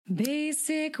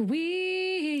Basic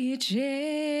witches.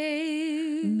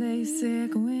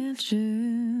 Basic witches.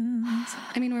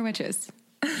 I mean, we're witches.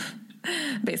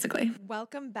 Basically.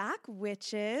 Welcome back,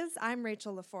 witches. I'm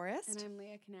Rachel LaForest. And I'm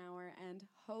Leah Knauer, and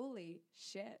holy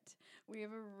shit, we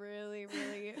have a really,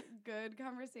 really good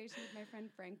conversation with my friend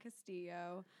Frank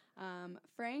Castillo.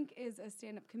 Frank is a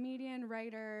stand-up comedian,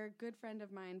 writer, good friend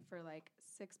of mine for like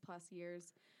 6+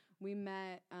 years. We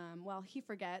met, he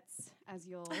forgets, as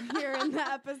you'll hear in the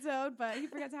episode, but he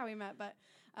forgets how we met. But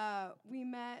we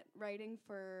met writing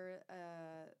for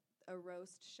a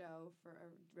roast show for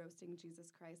Roasting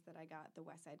Jesus Christ that I got at the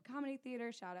West Side Comedy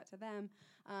Theater. Shout out to them.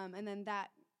 And then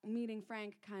that meeting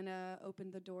Frank kind of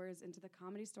opened the doors into the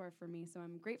Comedy Store for me. So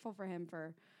I'm grateful for him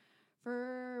for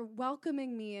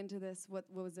welcoming me into this what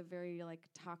was a very like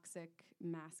toxic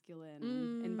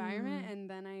masculine environment, and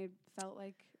then I felt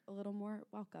like a little more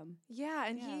welcome. Yeah,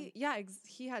 and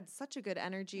he had such a good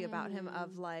energy about him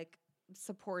of like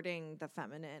supporting the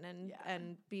feminine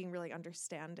and being really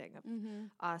understanding of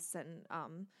us and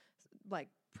like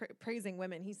praising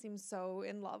women. He seems so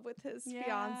in love with his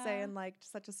fiance and like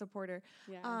such a supporter.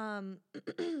 And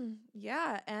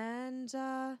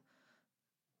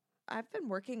I've been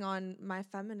working on my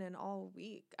feminine all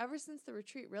week, ever since the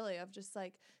retreat, really, of just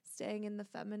like staying in the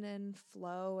feminine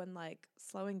flow and like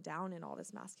slowing down in all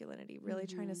this masculinity, really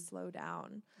trying to slow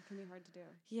down. It can be hard to do.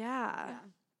 Yeah.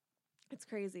 It's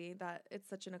crazy that it's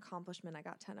such an accomplishment. I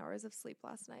got 10 hours of sleep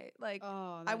last night. Like,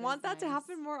 I want that to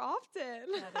happen more often.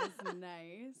 That is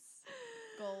nice.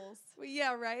 Goals. Well,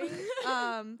 yeah, right?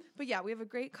 But yeah, we have a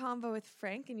great convo with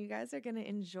Frank, and you guys are going to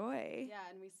enjoy. Yeah,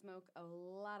 and we smoke a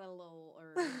lot of Lowell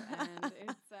herb, and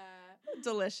it's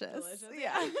delicious.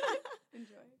 Yeah.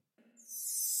 Enjoy.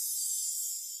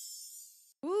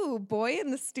 Ooh, boy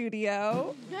in the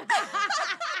studio.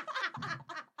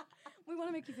 We want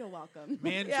to make you feel welcome.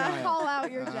 Man-child. Call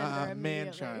out your gender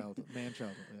immediately.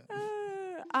 Man-child.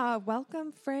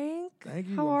 Welcome, Frank. Thank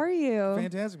you. How are you?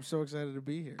 Fantastic. I'm so excited to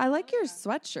be here. I like your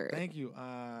sweatshirt. Thank you.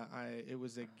 It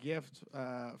was a gift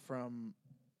from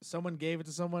someone gave it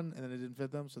to someone, and then it didn't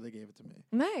fit them, so they gave it to me.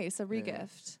 Nice, a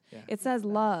regift. Yeah. It says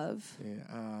love. Yeah.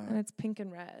 And it's pink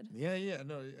and red. Yeah.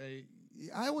 No,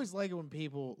 I always like it when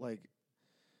people like.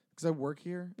 Because I work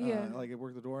here, like I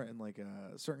work the door, and like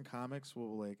certain comics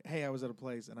will like, hey, I was at a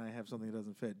place and I have something that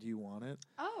doesn't fit. Do you want it?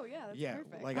 Oh yeah, that's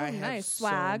perfect. Like I have nice. so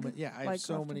Swag. I have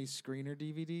so many screener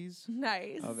DVDs.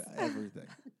 Nice. Of everything.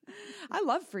 I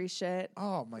love free shit.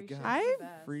 Oh my god, I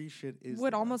free shit is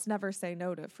would almost never say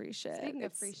no to free shit. Speaking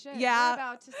of free shit, yeah. we're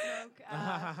about to smoke.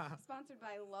 Sponsored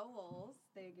by Lowell's.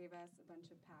 They gave us a bunch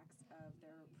of packs of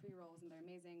their pre-rolls, and they're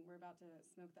amazing. We're about to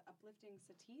smoke the Uplifting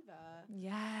Sativa.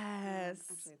 Yes.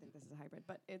 Actually, I think this is a hybrid,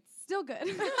 but it's still good.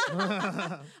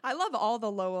 I love all the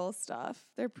Lowell stuff.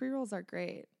 Their pre-rolls are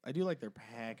great. I do like their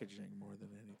packaging more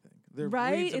than anything. Their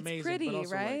right? weed's It's amazing, pretty, but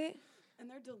also right? Like, And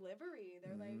their delivery,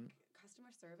 they're like customer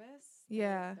service.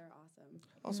 Yeah. They're awesome.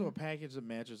 also a package that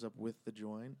matches up with the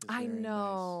joint. Is I very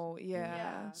know. nice.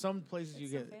 Yeah. Some places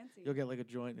It's so fancy. you'll get like a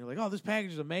joint and you're like, oh, this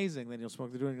package is amazing. Then you'll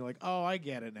smoke the joint and you're like, oh, I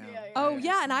get it now. Oh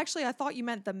yeah, and actually I thought you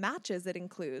meant the matches it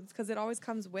includes, because it always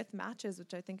comes with matches,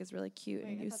 which I think is really cute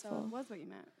and I useful. thought that was what you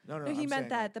meant. No, No, he I'm meant saying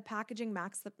that the packaging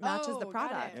matches the got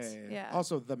product. it. Yeah.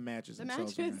 Also, the matches The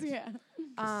themselves matches, are nice.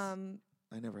 yeah.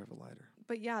 I never have a lighter.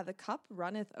 But yeah, the cup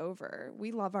runneth over.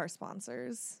 We love our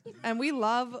sponsors, and we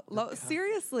love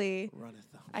seriously. Runneth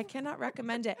over. I cannot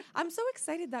recommend it. I'm so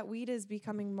excited that weed is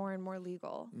becoming more and more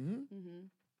legal.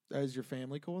 Is your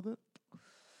family cool with it?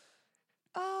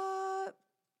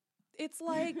 It's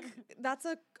like that's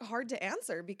a hard to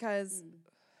answer because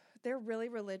they're really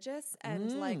religious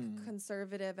and like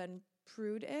conservative and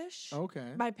prude-ish.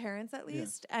 Okay. My parents, at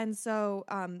least. And so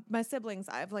my siblings,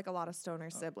 I have like a lot of stoner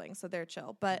siblings, so they're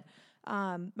chill. But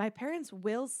my parents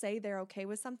will say they're okay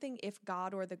with something if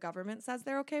God or the government says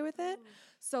they're okay with it.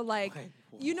 So like,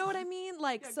 you know what I mean?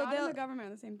 Like, so God they'll and the government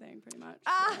are the same thing, pretty much.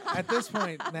 At this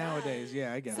point nowadays,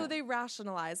 yeah, I get it. so they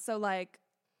rationalize. So like,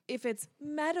 if it's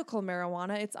medical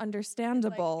marijuana, it's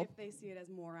understandable. Like if they see it as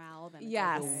morale, then it's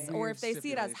Yes, okay. or if they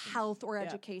see it as stipulations. health or Yeah.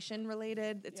 education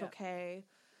related, it's Yeah. okay.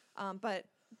 But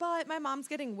my mom's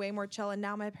getting way more chill, and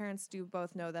now my parents do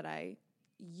both know that I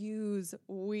use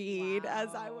weed,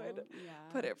 as I would Yeah.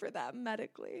 put it for them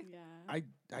medically. Yeah.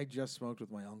 I just smoked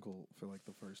with my uncle for like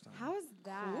the first time. How is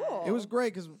that? Cool. It was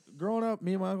great because growing up,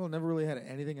 me and my uncle never really had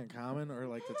anything in common or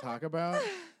like to talk about.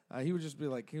 He would just be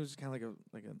like, he was kind of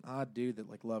like an odd dude that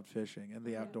like loved fishing and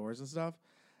the outdoors and stuff.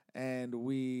 And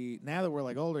now that we're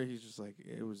like older, he's just like,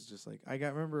 it was just like,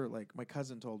 remember like my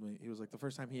cousin told me, he was like the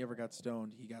first time he ever got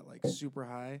stoned, he got like super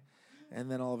high and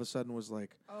then all of a sudden was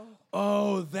like,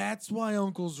 oh, that's why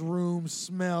Uncle's room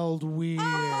smelled weird.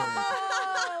 Oh,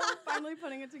 finally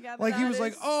putting it together. Like he That was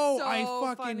like, is oh, so I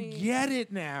fucking funny. get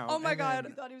it now. Oh my And then- God.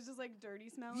 You thought he was just like dirty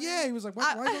smelling? Yeah, he was like,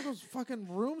 why does Uncle's fucking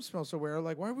room smell so weird?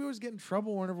 Like, why do we always get in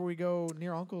trouble whenever we go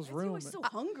near Uncle's Why is he room? always so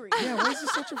hungry? Yeah, why is he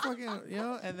such a fucking,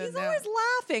 and then He's now, always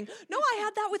laughing. No, I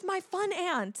had that with my fun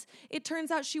aunt. It turns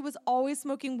out she was always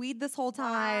smoking weed this whole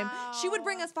time. She would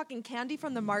bring us fucking candy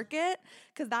from the market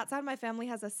because that side of my family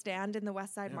has a stand in the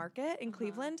West Side Market in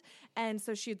Cleveland. And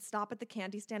so she'd stop at the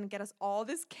candy stand and get us all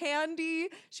this candy.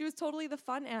 She was totally the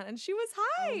fun aunt and she was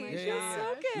high. my She was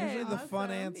so gosh. good. Usually the fun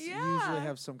Awesome. ants usually Yeah.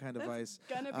 have some kind of vice.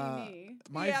 Gonna be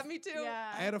me. Yeah, me too.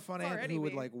 Yeah. I had a fun aunt Already who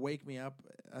would me. like wake me up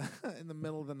in the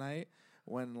middle of the night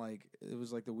when like it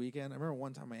was like the weekend. I remember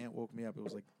one time my aunt woke me up. It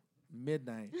was like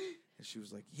midnight, and she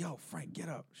was like, "Yo, Frank, get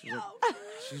up."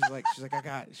 She's like, I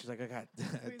got I got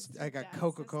dad's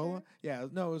Coca-Cola. sister? Yeah,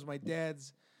 no, it was my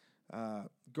dad's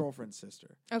girlfriend's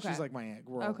sister. Okay. She's like my aunt.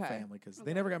 We're all Okay. family because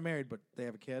they never got married, but they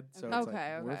have a kid, so it's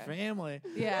Okay, like we're okay. family.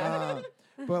 Yeah.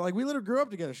 But like we literally grew up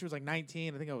together. She was like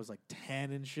 19. I think I was like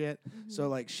 10 and shit. So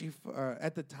like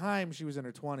at the time she was in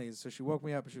her 20s. So she woke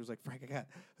me up and she was like, Frank, I got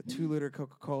a 2-liter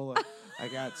Coca-Cola. I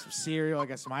got some cereal. I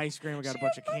got some ice cream. I got a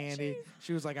bunch of candy.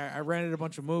 She was like, I rented a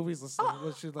bunch of movies. Let's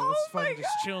fucking just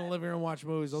chill in the living room and watch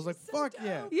movies. I was like, fuck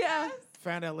yeah. Yeah.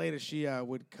 Found out later she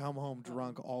would come home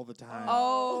drunk all the time.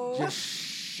 Oh. Just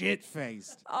shit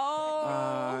faced.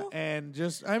 Oh. And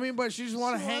just, I mean, but she just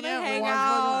want to hang wanna out. hang and watch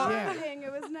out. movies. Yeah. Dang,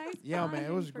 it was nice. Yeah, man,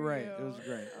 it was bonding for great. you. It was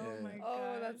great. Oh Yeah. my god.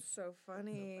 Oh, that's so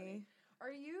funny.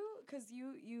 Are you? Because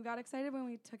you got excited when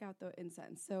we took out the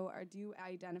incense. So do you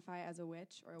identify as a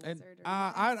witch or a And wizard? Or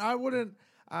I wouldn't.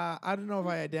 I don't know if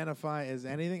I identify as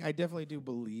anything. I definitely do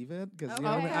believe it because you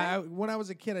know what I mean? When I was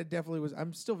a kid, I definitely was.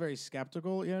 I'm still very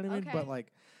skeptical. You know what I mean? Okay. But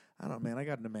like, I don't know, man. I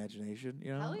got an imagination.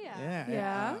 You know? Hell yeah. Yeah.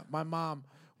 Yeah. My mom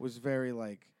was very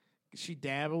like. She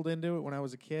dabbled into it when I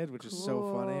was a kid, which is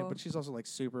so funny. Cool. But she's also like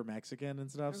super Mexican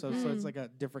and stuff. So it's like a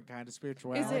different kind of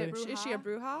spirituality. Is she a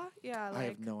bruja? Yeah. Like, I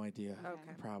have no idea.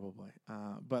 Okay. Probably.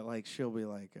 But like she'll be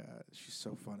like, she's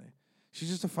so funny. She's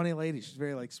just a funny lady. She's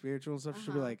very like spiritual and stuff.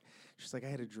 She'll be like, she's like, I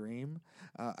had a dream.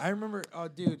 I remember, oh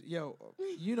dude, yo,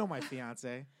 you know my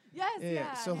fiance. yes.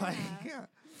 Yeah. So like, yeah.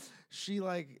 She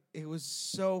like, it was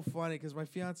so funny because my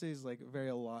fiance is like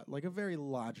a very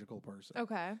logical person.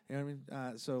 Okay. You know what I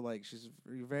mean? So like she's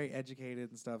very educated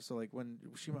and stuff. So like when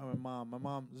she met my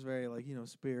mom was very like, you know,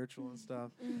 spiritual and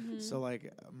stuff. So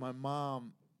like my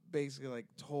mom basically like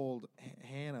told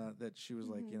Hannah that she was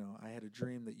like, you know, I had a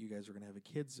dream that you guys were gonna have a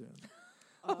kid soon.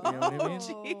 You know what I mean?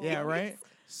 Oh. Yeah, right.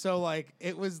 So like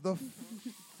it was the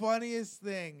funniest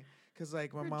thing. Cause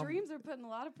like my Her mom, dreams are putting a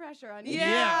lot of pressure on you.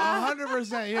 yeah,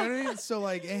 100%. You know what I mean? So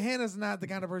like, and Hannah's not the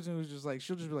kind of person who's just like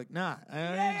she'll just be like, nah.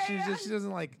 She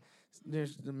doesn't like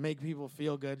just make people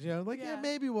feel good. You know, like yeah,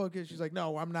 maybe we'll get. She's like,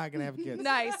 no, I'm not gonna have kids.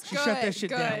 Nice. She shut that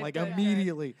shit down like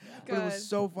immediately. But it Good. was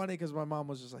so funny because my mom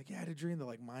was just like, yeah, I had a dream that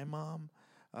like my mom.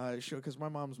 Because my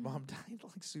mom's mom died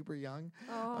like super young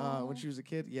when she was a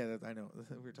kid. Yeah, I know. We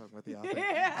were talking about the author.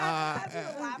 That's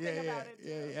what we're laughing about it,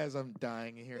 too. As I'm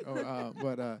dying here.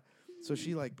 So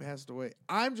she like passed away.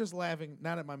 I'm just laughing,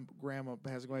 not at my grandma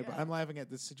passing away, but I'm laughing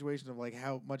at this situation of like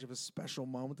how much of a special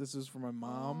moment this is for my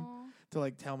mom to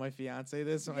like tell my fiance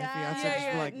this. And my fiance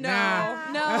just be like,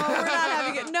 nah. No, we're not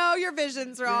having it. No, your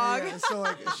vision's wrong. Yeah. So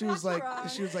like she was like, I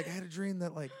had a dream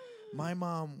that like my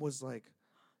mom was like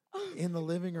in the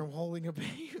living room holding a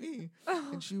baby,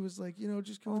 and she was like, you know,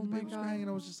 just going, the baby's crying, and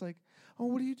I was just like, oh,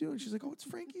 what are you doing? She's like, oh, it's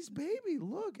Frankie's baby.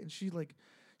 Look, and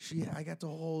I got to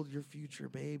hold your future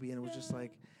baby, and it was just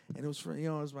like, and it was for, you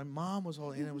know, it was my mom was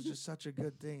holding, and it was just such a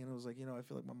good thing, and it was like, you know, I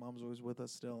feel like my mom's always with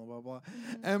us still, and blah blah.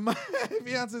 And my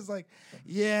fiance's like,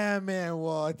 yeah, man,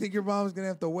 well, I think your mom's gonna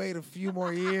have to wait a few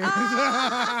more years.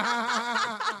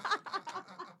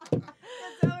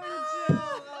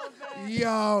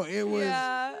 Yo, it was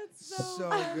so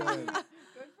good.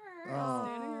 Good for her. Oh.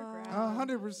 Standing her ground.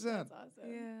 100%. That's awesome.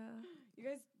 Yeah. You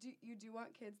guys, do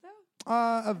want kids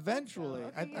though? Eventually,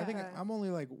 Okay, I think yeah. I'm only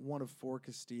like one of 4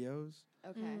 Castillos.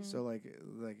 Okay. So like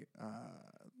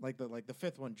the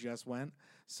 5th one just went.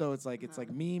 So it's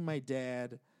like me, my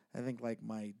dad, I think like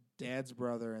my dad's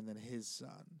brother, and then his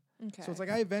son. Okay. So it's like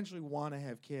I eventually want to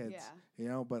have kids, Yeah. you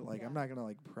know, but like Yeah. I'm not gonna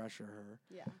like pressure her.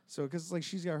 Yeah. So because like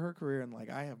she's got her career and like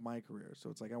I have my career,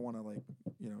 so it's like I want to like,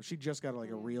 you know, she just got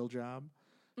like a real job.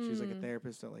 She's like a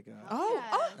therapist at like a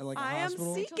at like a I am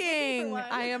hospital. seeking. one.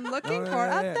 I am looking No, no, for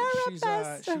no, a no, no.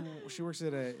 therapist. She works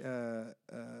at a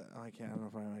I don't know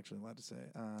if I'm actually allowed to say.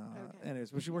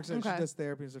 Anyways, but she works at Okay. she does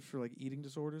therapy and stuff for like eating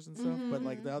disorders and stuff. But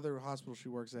like the other hospital she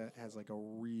works at has like a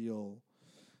real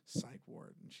psych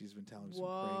ward, and she's been telling me some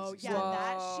Whoa, crazy yeah, stuff.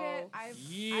 that shit. I've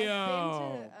been Yo. to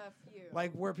a few.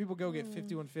 Like where people go get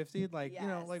 5150, like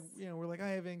Yes. we're like I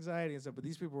have anxiety and stuff, but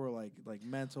these people were like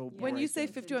mental. When you say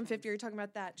breakdowns. 5150, are you talking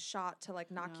about that shot to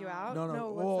like knock you No. out?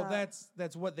 No. what's Well, that?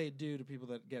 that's what they do to people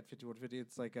that get 5150.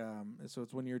 It's like so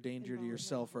it's when you're a danger to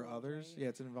yourself or Involuntary hold, others. right? Yeah,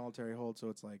 it's an involuntary hold. So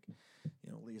it's like,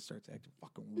 Leah starts acting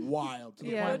fucking wild to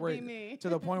the Yeah. point Would be where me. to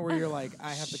the point where you're like,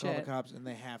 I have to call the Shit. cops and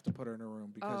they have to put her in a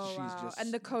room because she's just.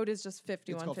 and the code is just it's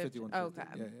called 5150.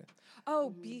 5150. Okay. Yeah.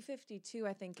 Oh, B52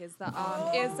 I think is the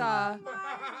Oh is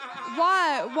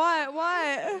my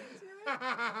what?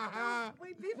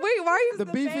 Wait, Wait, why are you The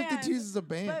the B52s band. is a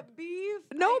band. But beef.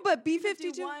 No, but B52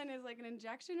 51 is like an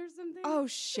injection or something. Oh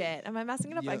shit. Am I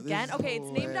messing it up Yeah, this again? is Okay, it's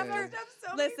named hilarious. after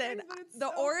So many Listen, things, but it's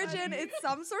the so origin funny. it's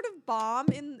some sort of bomb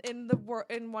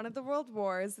in one of the world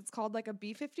wars. It's called like a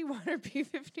B51 or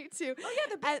B52. Oh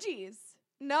yeah, the Bee And- Gees.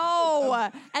 No.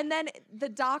 And then the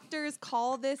doctors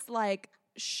call this like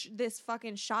this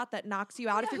fucking shot that knocks you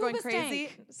out if Yeah, you're going Hoobastank.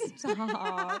 crazy.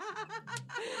 Stop.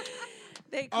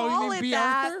 They Oh, you call mean it B.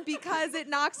 that Arthur? because it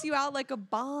knocks you out like a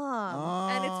bomb.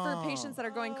 And it's for patients that are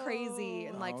going crazy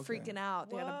and Oh, like okay. freaking out.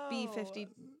 They got a Whoa. B50.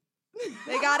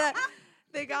 They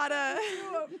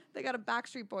gotta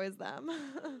Backstreet Boys them.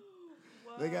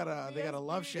 They gotta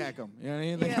love BSB. shack them. You know what I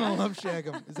mean? They Yeah. gotta love shack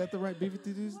them. Is that the right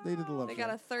B52s? They did the love They shack.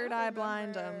 got a third I eye don't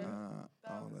blind remember. them.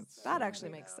 That's That so actually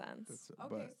funny makes though. sense. Okay,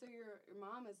 but so your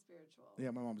mom is spiritual.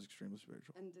 yeah, my mom's extremely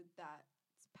spiritual. And did that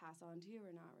pass on to you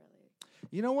or not really?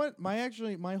 You know what?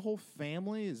 My whole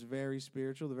family is very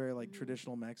spiritual. They're very like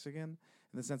traditional Mexican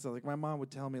in the sense that like my mom would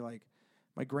tell me like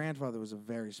my grandfather was a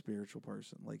very spiritual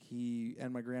person. Like he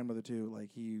and my grandmother too.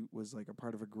 Like he was like a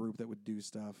part of a group that would do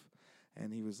stuff.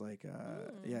 And he was like,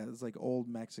 it was like old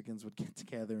Mexicans would get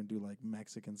together and do like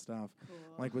Mexican stuff, Cool.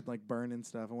 like with like burning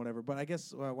stuff and whatever. But I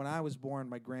guess when I was born,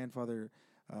 my grandfather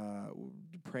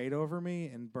prayed over me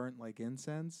and burnt like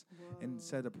incense and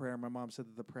said a prayer. My mom said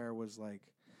that the prayer was like,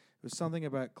 it was something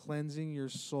about cleansing your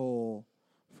soul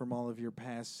from all of your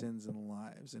past sins and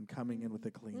lives and coming in with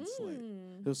a clean slate.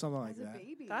 It was something like As a that.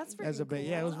 baby. That's As a freaking baby,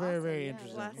 cool. yeah, it was That's very, awesome. very Yeah,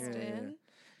 interesting. blessed in.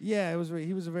 Yeah, it was.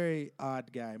 He was a very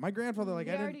odd guy. My grandfather, like,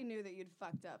 He I didn't. already knew that you'd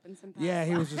fucked up in some past Yeah,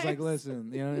 he was just like, lives.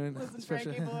 listen, you know what I mean? Listen,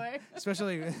 Frankie boy.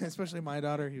 especially my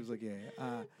daughter. He was like,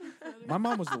 yeah. My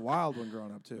mom was the wild one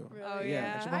growing up too. Really? Oh, yeah.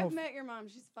 actually, my I've whole met your mom.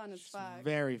 She's fun as she's fuck.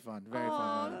 very fun, very Oh,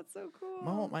 fun. that's so cool.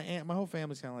 My whole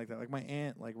family's kind of like that. Like my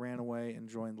aunt, like ran away and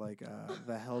joined like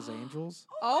the Hell's Angels.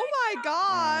 Oh my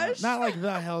gosh. Not like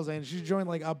the Hell's Angels. She joined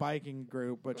like a biking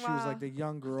group, but she was Wow. like the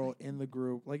young girl in the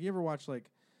group. Like you ever watch like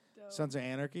Dope. Sons of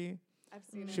Anarchy? I've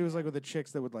seen She it, was like yeah. with the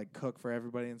chicks that would like cook for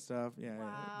everybody and stuff. Yeah, yeah.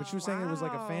 But she was Wow. saying it was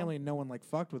like a Wow. family and no one like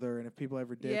fucked with her. And if people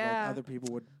ever did, Yeah. like other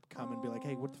people would come and be like,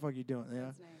 "Hey, what the fuck are you doing?" Yeah,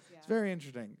 That's nice, yeah. it's very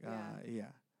interesting. Yeah. Yeah.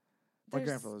 My There's-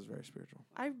 grandfather was very spiritual.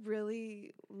 I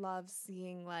really love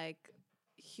seeing like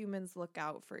humans look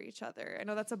out for each other. I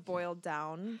know that's a boiled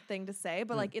down thing to say,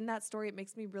 but Yeah. like in that story, it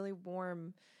makes me really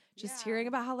warm just Yeah. hearing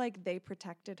about how like they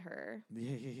protected her.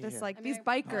 Yeah. This like I mean, these a a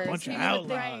bikers. bunch of you know,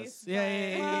 they- outlaws.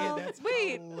 Yeah. Well, That's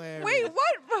wait, hilarious. Wait,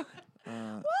 what?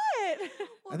 Uh, What?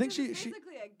 Well, I think 'cause she- it's she-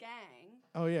 basically a gang,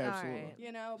 oh yeah, All absolutely. right.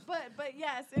 you know. But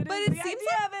yes, it But is. it The seems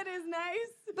idea of it is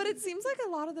nice. But it seems like a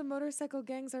lot of the motorcycle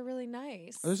gangs are really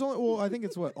nice. There's only I think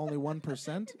it's what only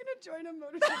 1%. You're gonna join a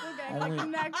motorcycle gang like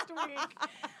Only- next week.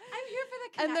 I'm here for the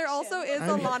connection. And there also is a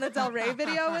I mean- Lana Del Rey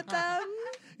video with them.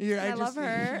 I love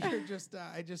her.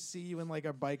 I just see you in like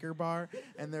a biker bar,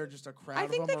 and they're just a crowd I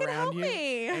think of they them can around help you,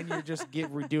 me. and you're just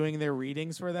doing their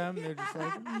readings for them. They're just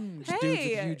like just dudes with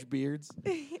Hey. huge beards.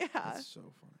 Yeah. That's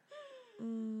so funny.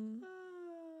 Mm.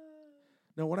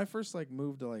 No, when I first like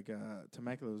moved to like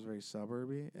Temecula, it was very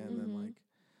suburby, and then like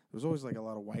there was always like a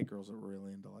lot of white girls that were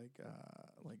really into like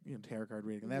tarot card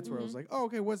reading, and that's where I was like, oh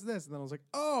okay, what's this? And then I was like,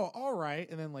 oh all right,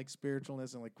 and then like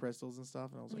spiritualness and like crystals and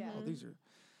stuff, and I was like, Yeah. oh these are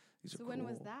So cool. when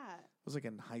was that? It was like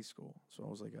in high school, so I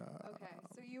was like Okay,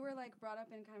 so you were like brought up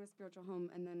in kind of a spiritual home,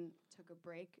 and then took a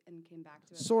break and came back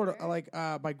to it. sort of later?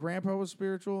 like my grandpa was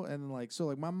spiritual, and like so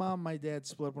like my mom, my dad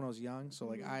split up when I was young, so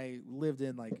like I lived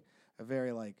in like a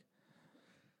very like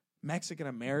Mexican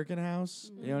American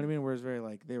house, you know what I mean? Whereas very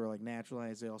like they were like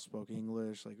naturalized, they all spoke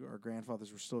English. Like our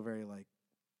grandfathers were still very like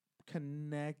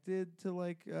connected to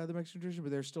like the Mexican tradition,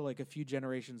 but they're still like a few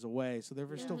generations away, so they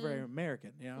were still very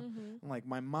American, you know. And like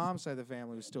my mom's side of the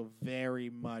family was still very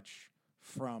much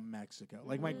from Mexico.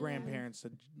 Like my grandparents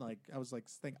had like I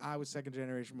was second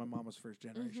generation, my mom was first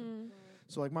generation.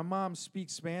 So like my mom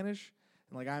speaks Spanish,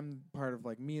 and like I'm part of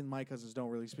like me and my cousins don't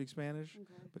really speak Spanish,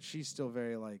 but she's still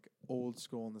very like old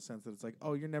school in the sense that it's like,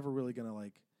 oh, you're never really gonna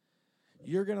like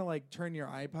you're gonna like turn your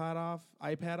iPad off,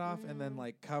 and then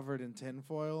like cover it in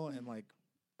tinfoil and like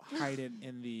hide it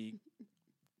in the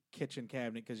kitchen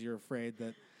cabinet because you're afraid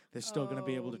that they're still gonna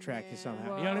be able to track you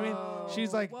somehow. You know what I mean?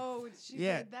 She's like, whoa, she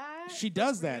yeah, did that? she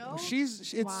does that. Real?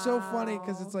 It's so funny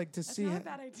because it's like to That's see. not a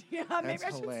bad idea. Maybe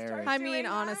I should hilarious. start I doing mean,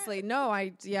 that. honestly, no,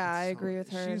 I agree with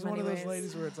her. She's in one many of those ways.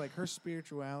 ladies where it's like her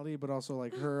spirituality, but also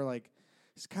like her like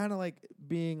it's kind of like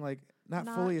being like not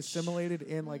fully Not assimilated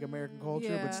in like American culture,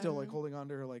 yeah. but still like holding on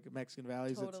to her like Mexican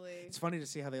values. Totally. It's funny to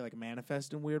see how they like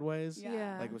manifest in weird ways.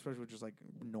 Yeah. Like especially with just like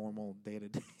normal day to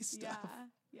day stuff.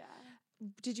 Yeah.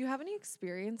 Did you have any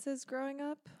experiences growing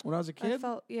up? When I was a I kid,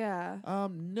 felt, yeah.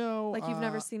 no. Like you've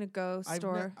never seen a ghost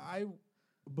I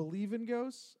believe in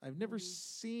ghosts. I've never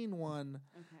seen one.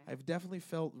 Okay. I've definitely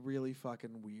felt really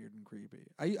fucking weird and creepy.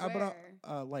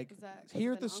 Like Is that 'cause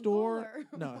here of at the an store. uncle,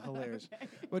 or No, what? hilarious. Okay.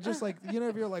 But just like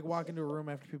if you're like walking to a room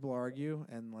after people argue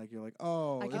and like you're like,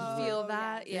 oh, I this can is like- feel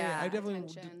that. Yeah. I definitely.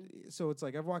 Tension. So it's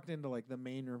like I've walked into like the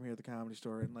main room here at the Comedy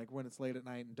Store, and like when it's late at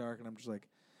night and dark, and I'm just like,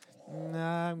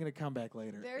 nah, I'm gonna come back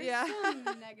later. There's Yeah. some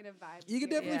negative vibes. You can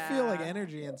here. definitely feel like Yeah.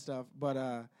 energy and stuff, but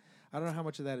I don't know how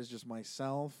much of that is just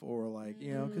myself or like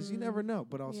because you never know.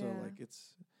 But also Yeah. like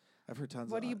I've heard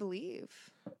tons. What of do you believe?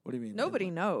 What do you mean? Nobody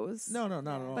knows. No, not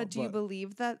at all. But do you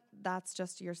believe that that's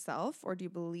just yourself, or do you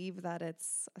believe that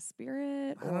it's a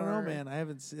spirit? I don't know, or- man. I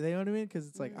haven't. You know what I mean? Because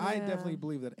it's like I Yeah. definitely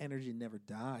believe that energy never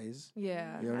dies.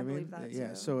 Yeah, You know what I mean? believe that Yeah.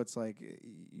 too. So it's like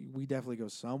we definitely go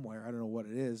somewhere. I don't know what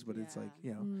it is, but it's Yeah. like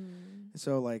Mm.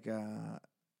 So like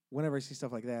whenever I see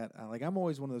stuff like that, like I'm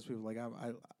always one of those people. Like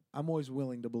I'm always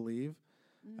willing to believe,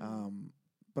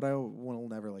 but I will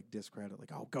never like discredit.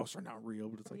 Like ghosts are not real.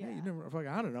 But it's like hey, you Yeah. never. Fucking,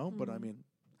 I don't know. But I mean,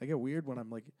 I get weird when I'm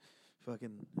like.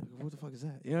 Fucking, what the fuck is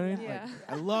that? You know what I mean? Yeah.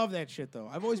 Like, I love that shit though.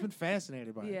 I've always been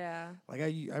fascinated by it. Yeah. Like I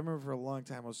remember for a long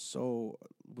time I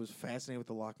was fascinated with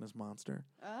the Loch Ness monster.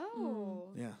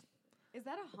 Oh. Yeah, Is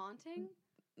that a haunting?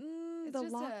 Mm, It's the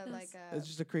just Loch a, Ness. like a. it's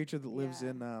just a creature that lives yeah.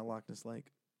 in Loch Ness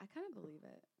Lake. I kind of believe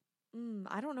it.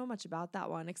 I don't know much about that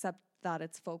one except that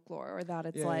it's folklore or that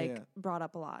it's Yeah, like yeah. brought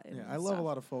up a lot. Yeah, I love a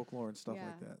lot of folklore and stuff Yeah.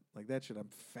 like that. Like that shit, I'm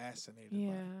fascinated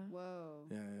Yeah. by. Whoa.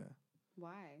 Yeah.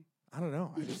 Why? I don't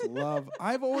know. I just love.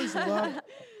 I've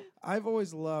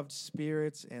always loved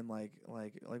spirits and like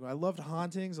I loved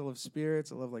hauntings. I love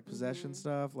spirits. I love like possession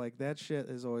stuff. Like that shit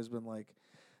has always been like,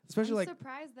 especially I'm like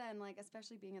surprised then, like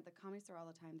especially being at the Comedy Store all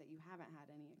the time, that you haven't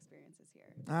had any experiences here.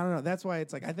 I don't know. That's why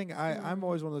it's like I think I'm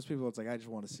always one of those people. It's like I just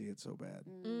want to see it so bad.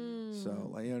 So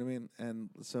like you know what I mean. And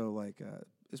so like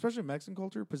especially Mexican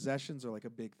culture, possessions are like a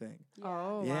big thing.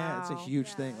 Oh, Yeah, it's a wow. huge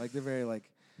Yeah. thing. Like they're very like,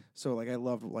 so like I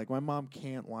love like my mom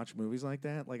can't watch movies like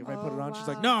that. Like if I put it Oh, on, she's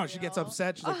like, wow. no, she gets Real?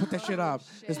 upset. She's like, put that shit up.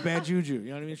 It's shit. bad juju. You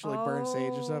know what I mean? She'll like burn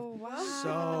sage or stuff. Oh, wow.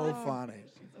 So funny.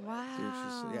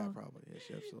 Wow. Dude, yeah, probably. Yeah,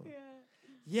 she absolutely.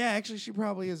 Yeah, actually, she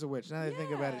probably is a witch. Now that I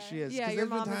think about it, she is. Yeah, 'Cause your there's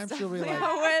been mom is times she'll be definitely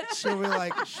like, a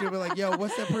witch. she'll be like, yo,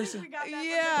 what's that person? Yeah.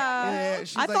 Yeah,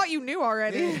 she's I like- thought you knew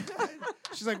already. Yeah.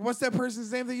 She's like, what's that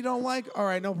person's name that you don't like? All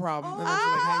right, no problem. And then she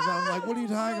like hangs out. I'm like, what are you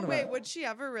talking about? Wait, would she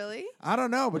ever really? I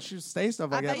don't know, but she say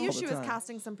stuff I like that bet you all she the was time.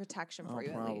 casting some protection for Oh,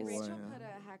 you probably. at least. Rachel yeah. put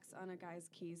a hex on a guy's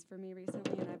keys for me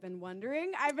recently, and I've been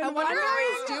wondering. I wonder how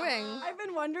he's doing. I've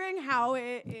been wondering how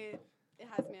it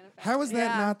has manifested. How is that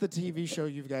Yeah. not the TV show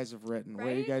you guys have written,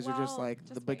 where you Right? guys are just Well, like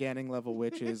just the wait. beginning level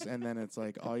witches, and then it's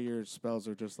like all your spells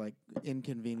are just like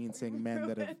inconveniencing men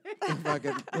that have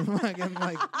fucking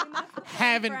like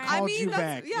haven't I called I mean, you that's,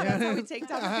 back. yeah, You that's know? how we take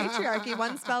down the patriarchy,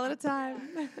 one spell at a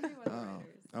time.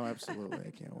 Oh, absolutely!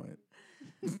 I can't wait.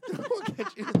 We'll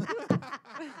get you.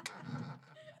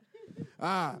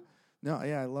 No,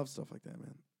 yeah, I love stuff like that,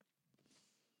 man.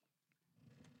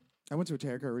 I went to a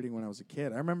tarot card reading when I was a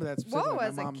kid. I remember that specifically. Whoa, my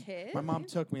as a mom, kid? My mom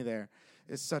took me there.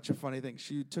 It's such a funny thing.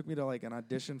 She took me to like an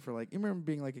audition for like, you remember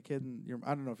being like a kid and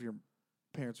I don't know if your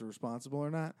parents were responsible or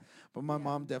not, but my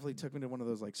mom definitely took me to one of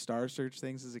those like Star Search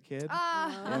things as a kid. You know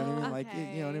what I mean? Like,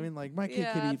 you know what I mean? Like my kid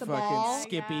Yeah, could at eat the fucking ball.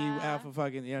 Skippy, Yeah. alpha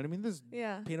fucking, you know what I mean? This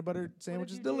Yeah. peanut butter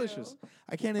sandwich is you do? delicious.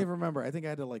 I can't even remember. I think I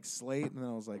had to like slate and then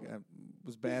I was like, I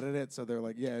was bad at it. So they're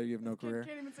like, yeah, you have no career.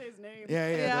 Can't even say his name. Yeah.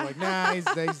 Yeah. They're like, nah,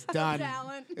 he's done.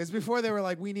 Talent. It's before they were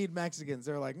like, we need Mexicans.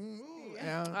 They were like,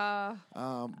 yeah.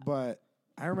 But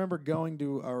I remember going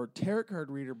to our tarot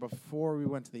card reader before we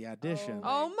went to the audition.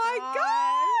 Oh my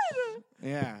god!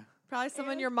 Yeah. Probably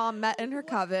someone your mom met in her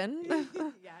coven.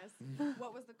 Yes.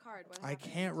 What was the card? What I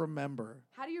happened? can't remember.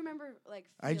 How do you remember? Like,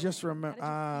 I just feeling? remember-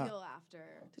 How did you feel after?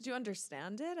 Did you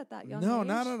understand it at that young No, age?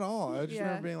 not at all. I just Yeah.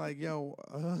 remember being like, yo,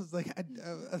 I was like,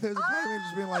 there's a part of me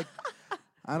just being like,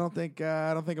 I don't think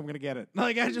I'm gonna get it.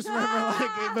 Like I just remember,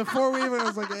 like before we even, I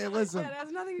was like, hey, listen. Yeah, it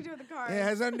has nothing to do with the cards. Yeah, it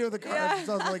has nothing to do with the cards. Yeah.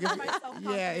 So I was like,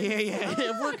 yeah.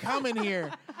 If we're coming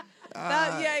here,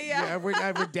 yeah.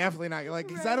 I would definitely not like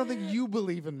because I don't think you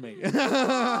believe in me.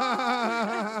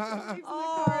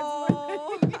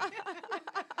 Oh.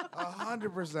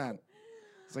 100%.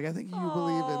 It's like I think you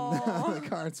believe in the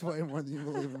cards way more than you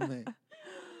believe in me.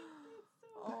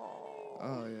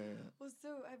 Oh yeah. Well, so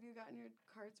have you gotten your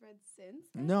cards read since?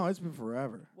 No, it's been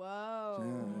forever. Whoa.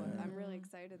 Yeah. I'm really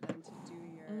excited then to do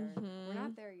your. We're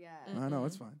not there yet. I know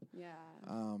it's fine. Yeah.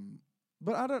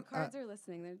 But I don't. Cards are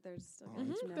listening. They're still. Oh, getting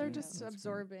that's to know They're you. just That's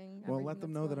absorbing. well, everything let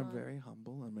them that's know that going I'm on. very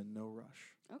humble. I'm in no rush.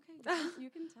 Okay. You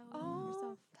can tell them Oh,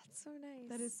 yourself. that's so nice.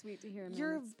 That is sweet to hear. Man.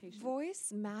 Your That's patient.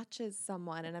 voice matches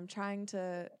someone, and I'm trying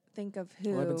to think of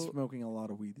who. Well, I've been smoking a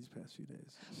lot of weed these past few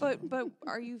days. but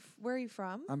are you? Where are you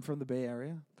from? I'm from the Bay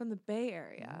Area, From the Bay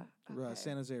Area. Okay.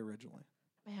 San Jose originally.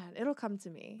 Man, it'll come to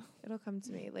me. It'll come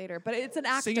to me later. But it's an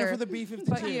actor. Singer for the B-52s.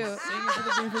 But you. Singer for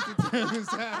the B-52s.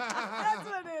 That's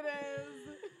what it is.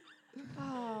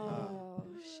 Oh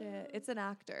shit! It's an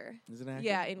actor. Is it an actor?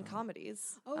 Yeah, in Oh.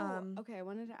 comedies. Oh, okay. I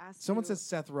wanted to ask Someone you. says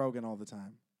Seth Rogen all the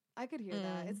time. I could hear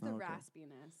that. It's the Okay.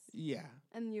 raspiness. Yeah.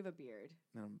 And you have a beard.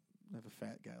 I have a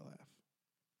fat guy laugh.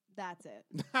 That's it.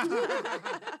 Hey!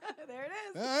 There it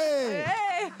is.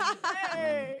 Hey!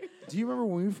 Hey. Do you remember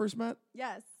when we first met?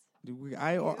 Yes.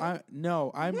 I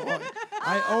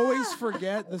always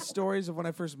forget the stories of when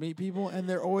I first meet people, and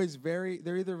they're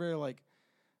either very like,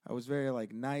 I was very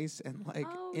like nice and like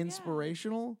Oh, yeah.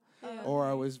 inspirational, or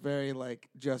I was very like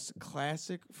just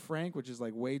classic Frank, which is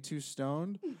like way too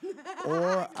stoned,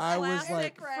 or I was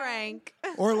like, Frank.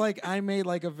 or like I made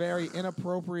like a very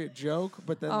inappropriate joke,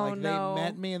 but then Oh, like no. they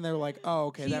met me and they're like, oh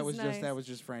okay, He's that was nice.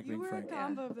 just Frank You being were Frank. a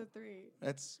combo of the three.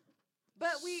 That's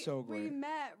But we so great.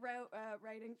 met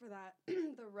writing for that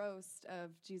the roast of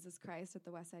Jesus Christ at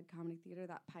the West Side Comedy Theater,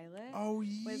 that pilot. Oh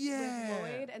With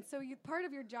Lloyd, and so part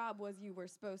of your job was you were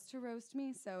supposed to roast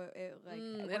me, so it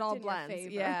it all worked in your blends, favor.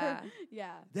 yeah.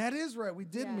 Yeah. That is right. We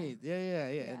did Yeah. meet. Yeah.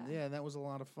 Yeah. And that was a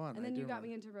lot of fun. And then I you do got remember.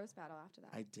 me into roast battle after that.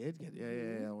 I did get.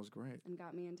 Yeah. That was great. And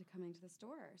got me into coming to the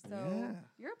store. So Yeah.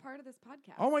 you're a part of this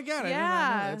podcast. Oh my god! I did not know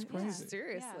Yeah. that. That's crazy.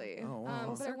 Seriously. Oh wow.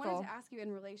 But I wanted Circle. to ask you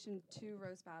in relation to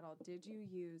roast battle, did you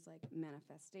use like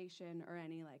manifestation or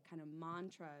any like kind of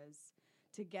mantras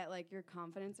to get like your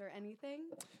confidence or anything?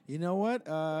 You know what?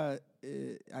 I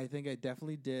think I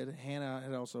definitely did. Hannah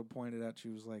had also pointed out.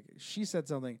 She said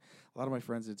something. A lot of my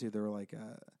friends did too. They were like,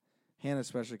 Hannah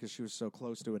especially because she was so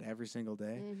close to it every single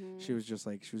day. She was just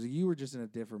like, you were just in a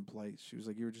different place. She was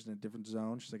like, you were just in a different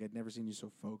zone. She's like, I'd never seen you so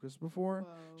focused before.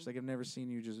 Whoa. She's like, I've never seen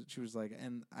you just. She was like,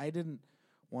 and I didn't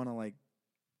want to like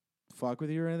fuck with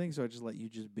you or anything, so I just let you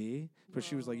just be. But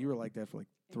she was like, you were like that for like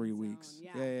In 3 the weeks. zone,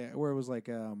 yeah. Yeah. Where it was like,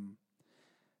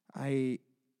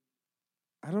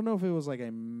 I don't know if it was like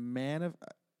a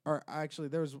or actually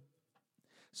there was.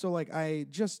 So like I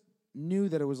just knew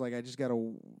that it was like I just got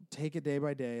to take it day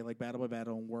by day, like battle by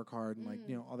battle, and work hard and like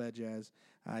all that jazz.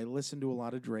 I listened to a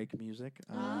lot of Drake music.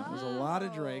 It was a lot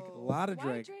of Drake, a lot of Why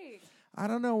Drake. Drake? I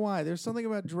don't know why. There's something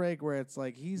about Drake where it's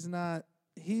like his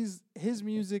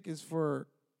music is for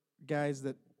guys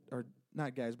that are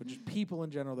not guys, but just people in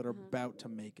general that are about to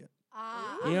make it.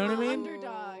 You know what I mean?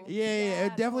 Underdog. Yeah. It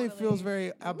definitely totally. feels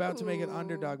very about to make it Ooh.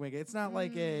 underdog make it. It's not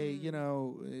like a, if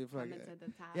Come like, into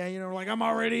the top. like I'm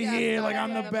already here, like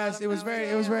I'm the best. It was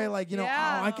very like,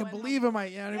 Yeah. oh, I can believe him. You know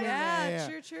what I mean? Yeah,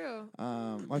 Yeah. true.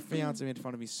 My fiance made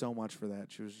fun of me so much for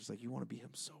that. She was just like, "You want to be him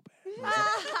so bad."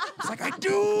 I was like, I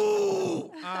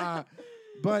do.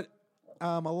 But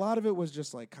a lot of it was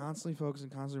just like constantly focusing,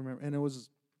 constantly remembering, and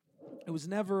it was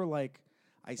never like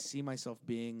I see myself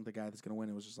being the guy that's going to win.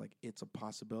 It was just like it's a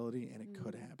possibility and it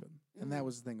could happen. And that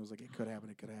was the thing. It was like it could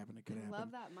happen. It could happen. It could happen.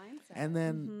 Love that mindset. And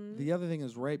then the other thing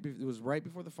is it was right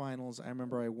before the finals. I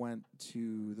remember I went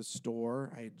to the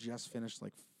store. I had just finished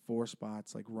like 4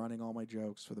 spots, like running all my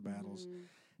jokes for the battles.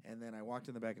 And then I walked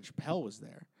in the back and Chappelle was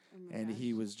there. Oh my And gosh.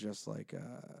 he was just like,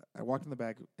 I walked in the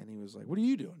back and he was like, "What are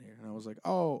you doing here?" And I was like,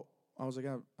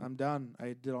 I'm done.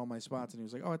 I did all my spots. And he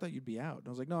was like, "Oh, I thought you'd be out." And I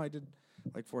was like, "No, I did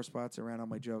like 4 spots. I ran all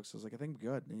my jokes." I was like, "I think I'm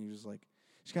good." And he was like,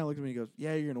 just kind of looked at me and he goes,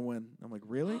 "Yeah, you're going to win." I'm like,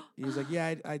 "Really?" He was like,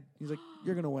 "Yeah, he's like,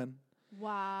 "You're going to win."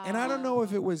 Wow. And I don't know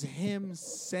if it was him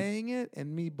saying it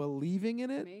and me believing in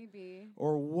it Maybe.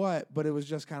 or what, but it was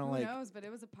just kind of Who like, knows? But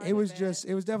it was a part it was of just,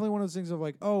 it was definitely one of those things of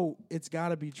like, oh, it's got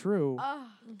to be true Oh,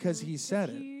 because he said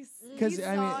it. he 'Cause, he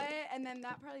I saw mean- it, and And then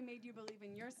that probably made you believe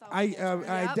in yourself. I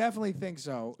Yep. definitely think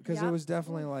so because it Yep. was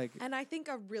definitely like And I think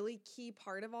a really key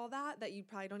part of all that you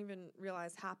probably don't even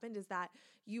realize happened is that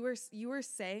you were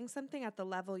saying something at the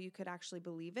level you could actually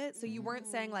believe it. So you weren't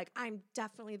saying like, I'm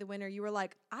definitely the winner. You were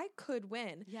like, I could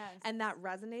win. Yes. And that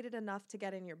resonated enough to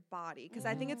get in your body. Because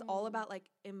I think it's all about like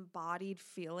embodied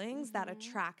feelings that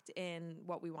attract in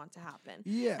what we want to happen.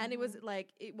 yeah. And it was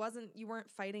like, you weren't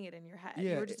fighting it in your head.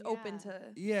 Yeah, You were just open Yeah. to.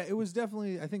 Yeah, it was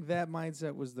definitely. I think that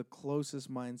mindset was the closest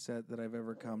mindset that I've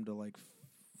ever come to. Like,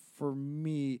 for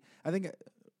me, I think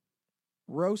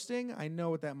roasting. I know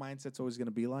what that mindset's always going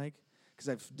to be like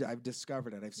because I've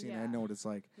discovered it. I've seen it. I Yeah. know what it's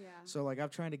like. Yeah. So like, I'm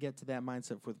trying to get to that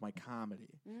mindset with my comedy,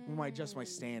 with my just my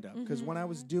stand up. Mm-hmm. Because when I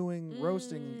was doing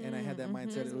roasting and I had that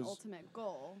mindset, It's it an was ultimate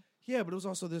goal. yeah, but it was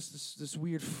also this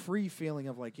weird free feeling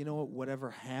of like, you know what, whatever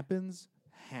happens.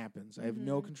 I have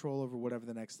no control over whatever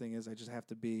the next thing is. I just have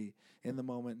to be in the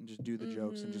moment and just do the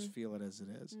jokes and just feel it as it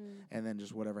is. And then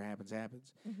just whatever happens.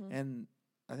 And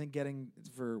I think getting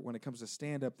for when it comes to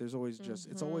stand up, there's always just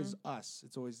it's always us.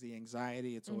 It's always the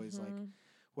anxiety. It's always like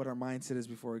what our mindset is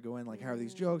before we go in. Like how are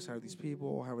these jokes? How are these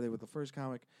people? How are they with the first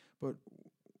comic? But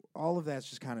all of that's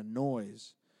just kind of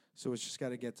noise. So it's just got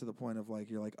to get to the point of like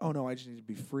you're like, oh no, I just need to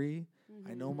be free.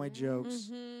 I know my jokes.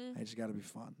 I just got to be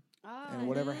fun. And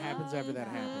whatever happens after that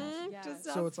happens. Yes. Just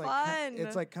So have it's like fun.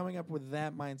 it's like coming up with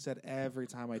that mindset every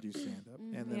time I do stand up.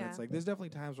 And then Yeah. it's like there's definitely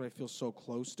times where I feel so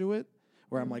close to it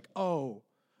where I'm like, "Oh,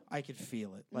 I could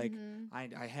feel it. Like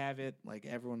I have it. Like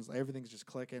everything's just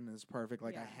clicking and it's perfect.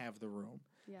 Like I have the room."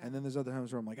 Yeah. And then there's other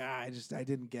times where I'm like, I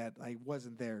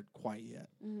wasn't there quite yet.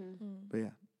 But yeah.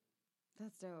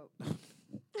 That's dope.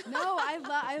 No, I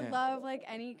Yeah. love like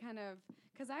any kind of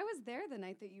because I was there the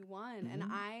night that you won, and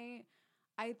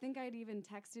I think I'd even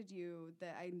texted you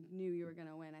that I knew you were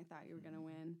gonna win. I thought you were gonna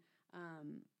win,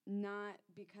 not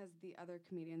because the other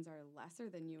comedians are lesser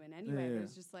than you in any way. But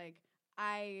it's just like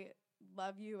I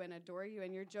love you and adore you,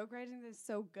 and your joke writing is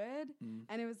so good.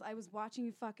 And I was watching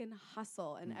you fucking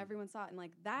hustle, and everyone saw it, and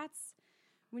like that's.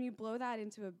 When you blow that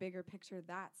into a bigger picture,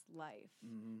 that's life.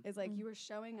 It's like you were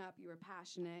showing up, you were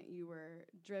passionate, you were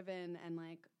driven, and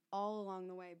like all along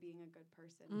the way being a good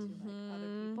person to like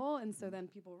other people. And so then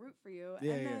people root for you.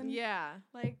 Yeah, and yeah. then Yeah.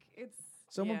 like it's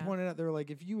Someone Yeah. pointed out they were like,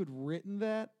 if you had written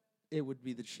that, it would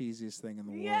be the cheesiest thing in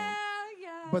the world. yeah.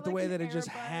 But the like way an that it just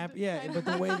Air Bud happened, kind but of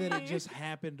the way that it thing. just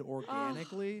happened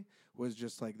organically was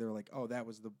just like they were like, oh, that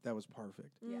was perfect.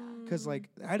 Yeah. Because like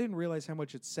I didn't realize how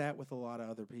much it sat with a lot of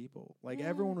other people. Like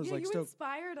everyone was yeah, like you stoked.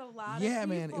 inspired a lot Yeah, of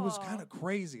people. man, it was kind of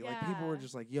crazy. Like people were Yeah.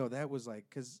 just like, yo, that was like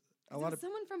because a lot of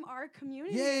someone from our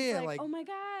community. Yeah, was yeah, like, like, oh my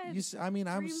god. I mean,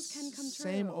 I'm dreams can come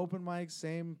same true. open mic,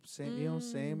 same you know,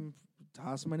 same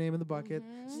toss my name in the bucket.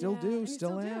 Still Yeah, do, and you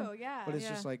still am. do, yeah. But it's Yeah.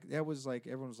 just like that was like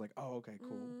everyone was like, oh, okay,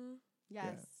 cool. yes.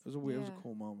 Yeah, it was a weird, it was Yeah. a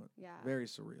cool moment. Yeah. Very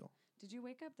surreal. Did you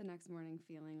wake up the next morning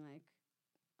feeling like,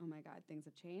 oh my God, things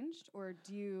have changed? Or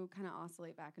do you kind of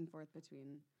oscillate back and forth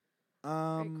between?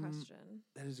 Great question.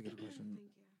 That is a good question. Thank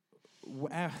you.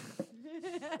 Wow.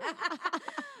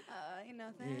 You know,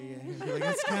 Yeah, thanks. yeah. Like,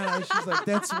 that's kind of. She's like,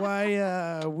 that's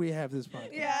why we have this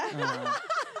podcast. Yeah.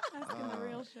 Asking the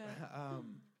real shit.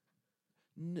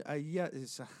 Yeah,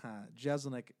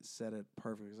 Jeselnik said it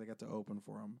perfect because I got to open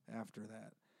for him after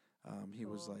that. He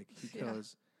was Cool. like, he Yeah.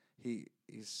 goes,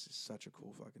 he's such a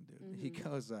cool fucking dude. He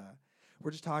goes,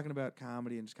 we're just talking about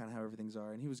comedy and just kind of how everything's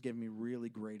are, and he was giving me really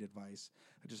great advice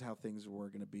of just how things were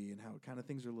going to be and how kind of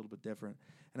things are a little bit different.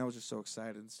 And I was just so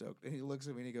excited and stoked. And he looks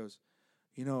at me and he goes,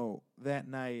 you know, that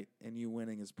night and you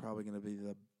winning is probably going to be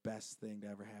the best thing to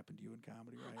ever happen to you in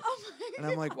comedy, right? Oh my And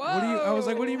I'm like, Whoa. what do you? I was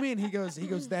like, what do you mean? He goes,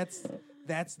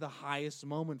 that's the highest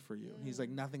moment for you. He's like,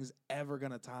 nothing's ever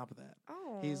gonna top that.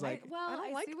 Oh. He's like, well, I don't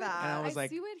I like see that. What, And I was like-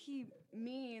 see what he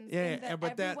means. Yeah, in yeah, that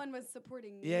but that- everyone was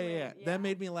supporting you. yeah, yeah. and- That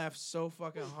made me laugh so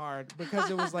fucking hard because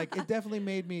it was like, it definitely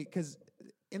made me because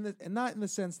and not in the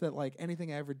sense that like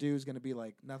anything I ever do is gonna be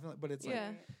like nothing, but it's like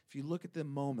Yeah. if you look at the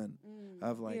moment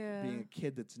of like Yeah. being a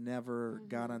kid that's never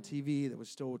got on TV, that was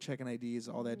still checking IDs,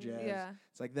 all that jazz. Yeah.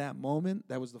 It's like that moment.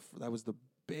 That was the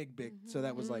big. So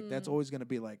that was like that's always gonna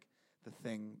be like the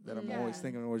thing that I'm always Yeah.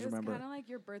 thinking, always It was remember. kind of like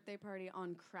your birthday party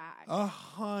on crack.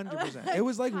 100%. It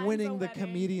was like Times a winning the wedding.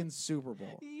 comedian Super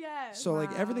Bowl. Yes. So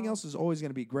like everything Wow. else is always going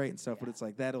to be great and stuff, but Yeah. it's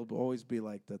like that'll always be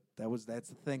like that's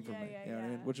the thing for Yeah, me. yeah, You know what I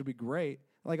mean? yeah. Which would be great.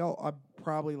 Like I'll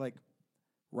probably like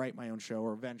write my own show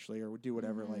or eventually or do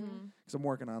whatever like because I'm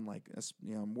working on like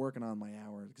I'm working on my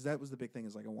hour because that was the big thing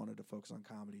is like I wanted to focus on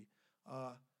comedy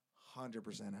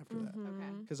 100% after that Okay.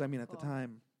 because I mean at the Cool.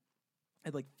 time I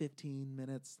had like 15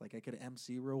 minutes. Like I could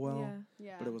MC real well. Yeah.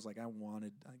 Yeah. But it was like I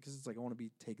wanted, because it's like I want to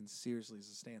be taken seriously as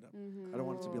a stand-up. Mhm. I don't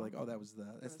want it to be like, Ooh. oh, that's was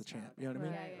the champ. proud. You know what I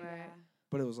mean? Right, Yeah, yeah, right. yeah.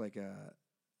 But it was like,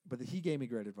 but he gave me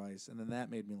great advice, and then that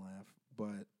made me laugh.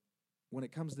 But when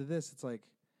it comes to this, it's like,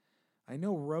 I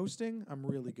know roasting, I'm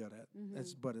really good at.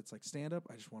 Mhm. But it's like stand-up,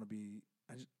 I just want to be,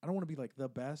 I don't want to be like the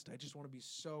best. I just want to be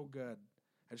so good.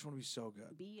 I just want to be so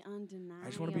good. Be undeniable. I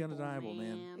just wanna be undeniable,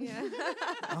 man. Yeah.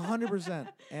 100%.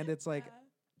 And it's like,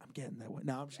 I'm getting that way.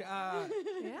 No, I'm just,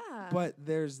 Yeah. But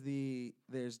there's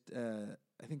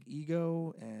I think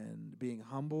ego and being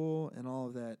humble and all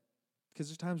of that, because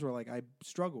there's times where like I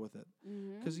struggle with it,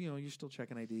 Mhm. because you're still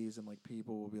checking IDs and like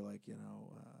people will be like,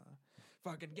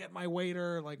 fucking get my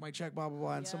waiter, like my check, blah blah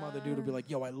blah, and some other dude will be Yeah. like,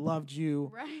 yo, I loved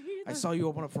you. Right. I saw you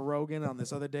open up for Rogan on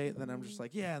this other date, and then I'm just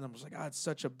like, yeah, and I'm just like, it's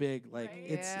such a big like Right.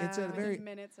 it's a Yeah. very,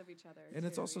 minutes of each other. and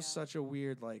it's too, also yeah. such a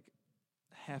weird like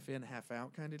half in half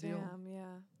out kind of deal, Damn,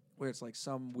 yeah. where it's like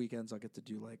some weekends I'll get to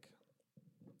do like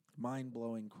mind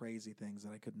blowing crazy things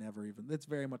that I could never even. It's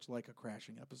very much like a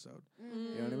Crashing episode.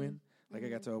 You know what I mean? Like I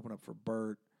got to open up for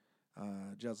Bert,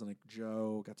 Jeselnik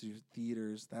Joe, got to do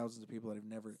theaters, thousands of people that I've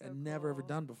never So never ever cool.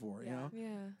 done before, you Yeah. know?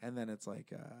 Yeah. And then it's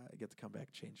like I get to come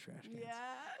back, change trash cans,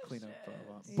 Yeah. clean up, shit.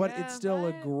 blah, blah. But Yeah. it's still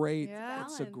a But great, Yeah.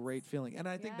 it's a great feeling, and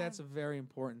I think Yeah. that's a very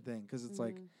important thing, because it's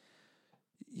like,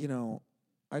 Mhm.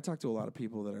 I talk to a lot of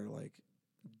people that are like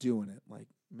doing it, like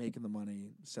making the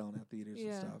money, selling out theaters and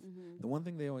Yeah. stuff. Mhm. The one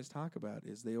thing they always talk about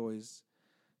is they always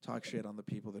talk shit on the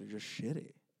people that are just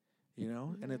shitty,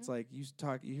 And it's like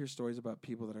you hear stories about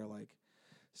people that are like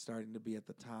starting to be at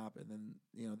the top, and then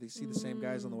they see the same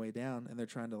guys on the way down, and they're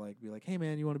trying to like be like, hey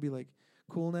man, you want to be like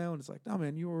cool now, and it's like, no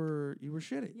man, you were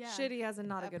shitty, Yeah. Shitty as in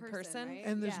not a That good person. right?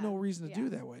 and there's Yeah. no reason to Yeah. do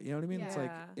that way. You know what I mean? It's like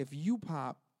Yeah. if you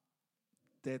pop,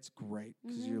 that's great,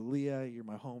 because Mhm. you're Leah, you're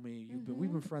my homie,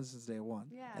 we've been friends since day one,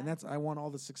 Yeah. and I want all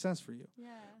the success for you.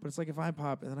 Yeah. But it's like if I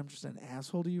pop and then I'm just an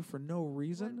asshole to you for no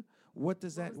reason, what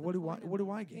does what that? was the What do I? point of What do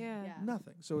that? I gain? Yeah. Yeah.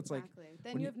 Nothing. So it's like Exactly.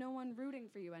 Then when you you- have no one rooting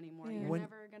for you anymore. Yeah. You're When-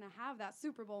 never gonna have that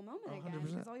Super Bowl moment again 100%.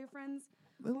 because all your friends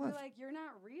they will be left. like, "You're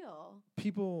not real."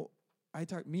 People.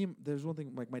 There's one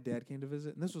thing, like my dad came to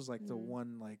visit, and this was like the Mhm.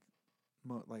 one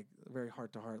like very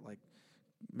heart to heart, like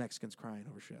Mexicans crying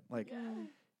over shit. Like Yeah.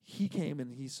 he came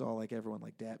and he saw like everyone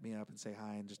like dap me up and say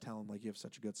hi and just tell him like you have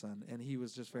such a good son, and he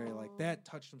was just very like Aw. that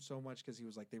touched him so much, because he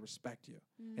was like they respect you.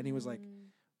 And he was like, Mm.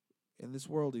 in this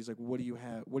world, he's like, what do you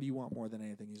have? What do you want more than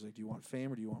anything? He's like, do you want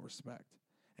fame or do you want respect?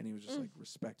 And he was just like,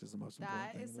 respect is the most important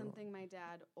That thing. is in the world. something my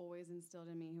dad always instilled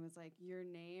in me. He was like, "Your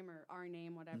name or our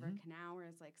name, whatever, Mhm. Knauer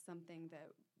is like something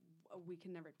that we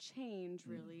can never change,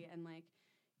 Mm-hmm. really." And like,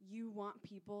 you want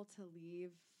people to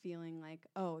leave feeling like,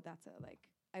 "Oh, that's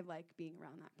I like being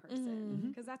around that person," Mhm.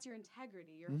 because that's your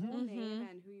integrity, your Mhm. whole name Mhm.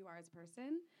 and who you are as a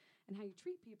person, and how you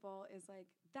treat people is like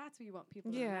that's what you want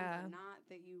people to Yeah. remember, not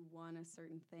that you won a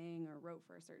certain thing or wrote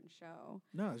for a certain show.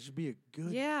 No, it should be a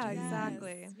good. Yeah, dude.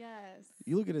 exactly. Yes.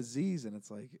 You look at Aziz, and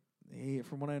it's like,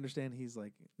 from what I understand, he's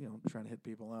like, trying to hit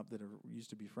people up that are used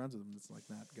to be friends with him. That's like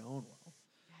not going well.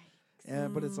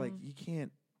 But it's like you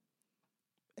can't.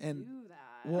 And Do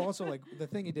that. well, also like the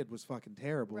thing he did was fucking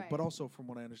terrible. Right. But also, from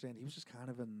what I understand, he was just kind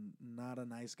of not a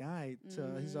nice guy to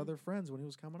his Mhm. other friends when he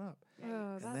was coming up. Oh,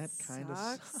 And that that kinda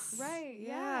sucks. Right,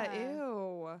 Yeah. yeah.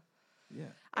 Ew.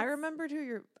 Yeah. I remembered who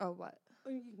your. Oh, what? Oh,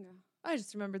 you can go. I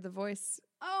just remembered the voice.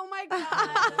 Oh my god!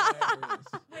 Hilarious.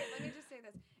 Wait, let me just say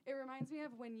this. It reminds me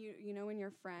of when when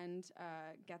your friend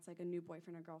gets like a new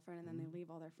boyfriend or girlfriend, and then they leave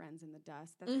all their friends in the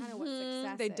dust. That's kind of what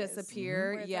success They is.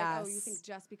 disappear. Where it's Yes. like, oh, you think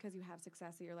just because you have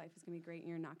success that your life is gonna be great and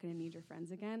you're not gonna need your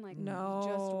friends again? Like, No,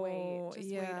 just wait. Just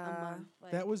wait a yeah. month.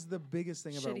 Like, That was the biggest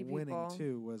thing about Shitty winning people.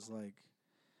 too. Was like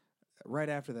right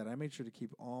after that, I made sure to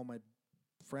keep all my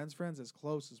friends as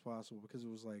close as possible, because it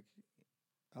was like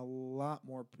a lot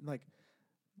more like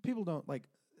people don't like.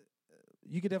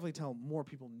 You could definitely tell more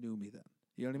people knew me then.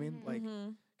 You know what I mean? Mhm. Like,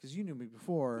 Mhm. because you knew me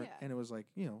before, Yeah. and it was like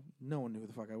no one knew who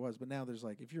the fuck I was. But now there's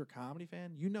like, if you're a comedy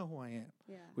fan, you know who I am,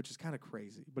 yeah. which is kind of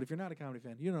crazy. But if you're not a comedy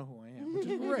fan, you know who I am, which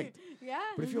is great. Yeah.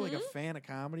 But if you're like a Mhm. fan of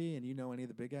comedy and you know any of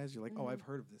the big guys, you're like, oh, Mhm. I've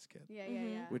heard of this kid, Yeah,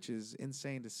 Mhm. yeah. which is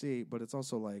insane to see. But it's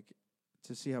also like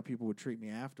to see how people would treat me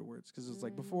afterwards, because it's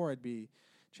like Mm. before I'd be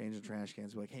changing trash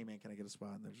cans, be like, hey man, can I get a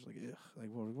spot? And they're just like, ugh, like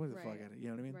what the fuck? Right. You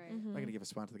know what I mean? Right. I'm not Mhm. gonna give a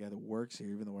spot to the guy that works here,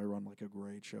 even though I run like a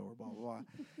great show or blah blah blah.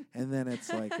 And then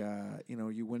it's like,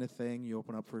 you win a thing, you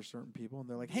open up for certain people, and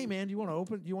they're like, "Hey man, do you want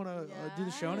to do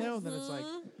the show now?" And then it's like,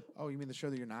 Mhm. "Oh, you mean the show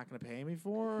that you're not going to pay me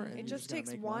for?" And It you're just gonna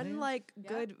takes make one money? like Yep.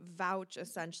 good vouch,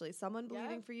 essentially, someone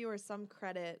believing Yep. for you or some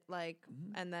credit, like,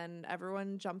 Mhm. and then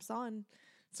everyone jumps on.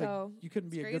 It's like, So you couldn't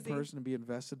be it's a good crazy. person and be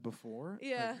invested before. Like,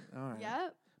 Yeah. all right.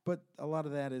 Yep. But a lot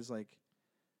of that is like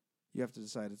you have to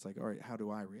decide. It's like, all right, how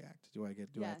do I react? Do I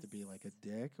have to be like a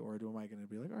dick, or am I going to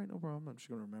be like, all right, no problem. I'm just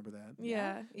going to remember that.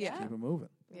 Yeah. Yeah. Keep it moving.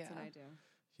 That's what I do.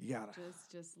 You gotta.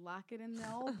 Just lock it in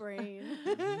the old brain.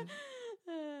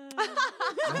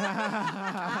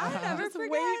 I never Just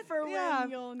forget. wait for Yeah. when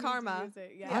you'll need Karma. to use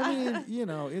it. Yeah. I mean,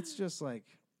 it's just like,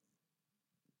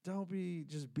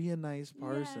 just be a nice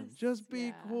person. Yes, Just be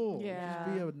yeah. cool. Yeah.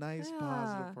 Just be a nice, Yeah.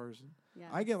 positive person. Yes.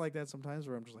 I get like that sometimes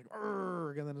where I'm just like,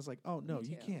 "Arrgh," and then it's like, oh, no, Me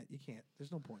you too. can't. There's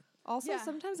no point. Also, Yeah.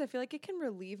 sometimes I feel like it can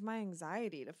relieve my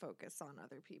anxiety to focus on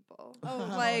other people. Oh,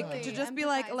 Like totally. to just be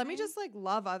like, let me Empathizing. just like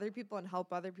love other people and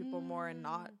help other people more, and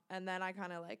not, and then I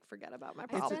kind of like forget about my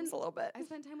spend- problems a little bit. I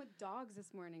spent time with dogs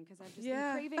this morning because I've just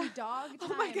Yeah. been craving dog time.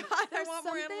 Oh my God, I There's want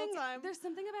more animal something- time. There's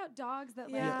something about dogs that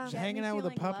Yeah. like Just get hanging me out with a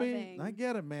feeling puppy, loving. I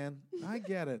get it, man. I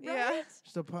get it. Yeah.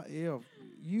 Just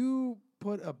you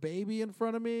put a baby in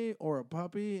front of me or a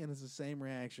puppy, and it's the same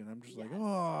reaction. I'm just like, Yes.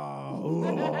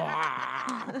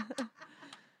 oh.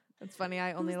 It's funny.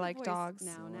 I only Who's the like voice dogs.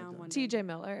 Now I I'm don't. wondering. TJ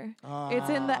Miller. It's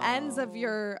in the ends of Oh.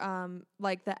 your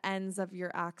like the ends of your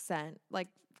accent, like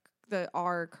the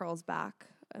R curls back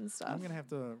and stuff. I'm gonna have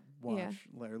to watch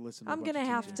or listen. To I'm a bunch gonna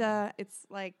of have TJ. to. It's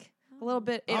like a little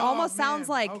bit. It Oh, almost sounds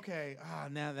man. like. Okay.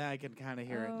 Now that I can kind of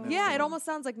hear it. Oh. That's Yeah, good. it almost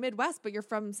sounds like Midwest, but you're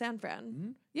from San Fran.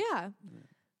 Mhm. Yeah.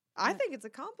 I think it's a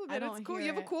I compliment. don't It's cool. hear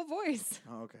You have a it. cool voice.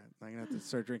 Oh, okay. I'm gonna have to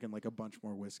start drinking like a bunch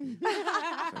more whiskey. So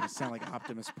I sound like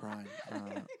Optimus Prime.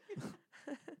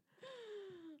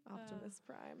 Optimus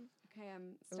Prime. Okay,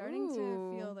 I'm starting to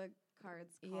feel Ooh. the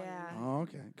cards calling. Yeah. Oh,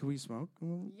 okay. Can we smoke? Yeah,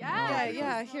 Oh,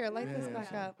 yeah. okay. Here, light Yeah, this yeah,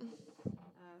 back yeah. up.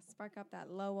 Spark up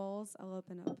that Lowell's. I'll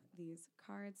open up these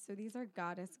cards. So these are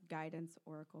Goddess Guidance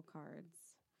Oracle cards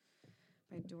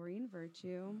by Doreen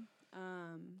Virtue.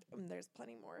 There's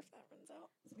plenty more if that runs out.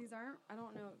 So these aren't, I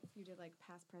don't know if you did like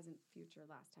past, present, future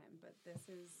last time, but this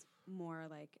is more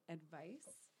like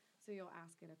advice. So you'll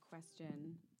ask it a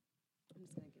question. I'm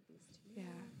just going to give these to you.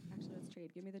 Yeah. Actually, let's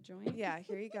trade. Give me the joint. Yeah,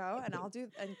 here you go, and I'll give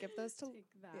those to. Take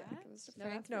that. Yeah, give those to No,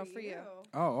 Frank. that's No, for you.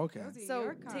 Oh, okay. Those are So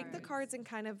your take the cards and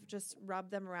kind of just rub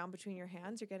them around between your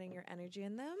hands. You're getting your energy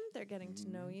in them. They're getting to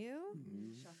know you.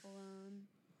 Shuffle on.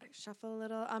 Shuffle a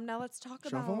little. Now let's talk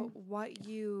Shuffle? about what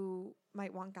you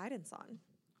might want guidance on.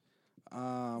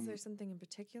 Is there something in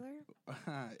particular?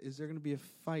 Is there going to be a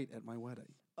fight at my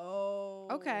wedding? Oh.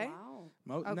 Okay.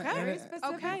 Wow. Okay. Very specific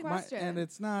Okay. question. And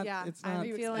it's not. Yeah, It's I'm not.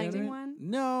 you feeling- expecting and it- one?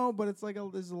 No, but it's like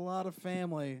there's a lot of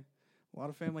family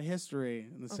history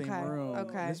in the same Okay, room.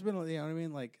 okay. It's been, you know what I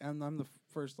mean? Like I'm the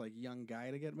first like young guy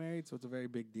to get married, so it's a very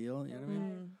big deal. You know what I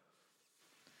mean?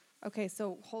 Okay,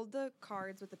 so hold the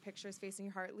cards with the pictures facing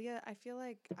your heart. Leah, I feel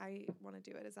like I want to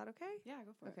do it. Is that okay? Yeah,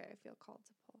 go for Okay, I feel called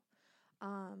to pull.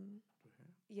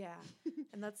 Yeah.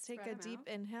 And let's take Spread a 'em deep out.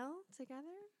 inhale together.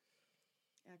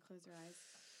 it. Yeah, close your eyes.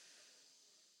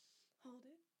 Hold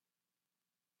it.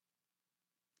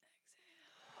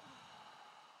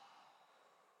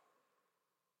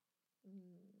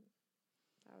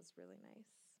 That was really nice.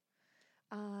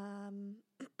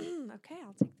 Okay,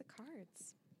 I'll take the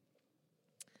cards.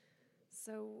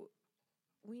 So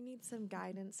we need some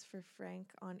guidance for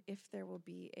Frank on if there will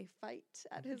be a fight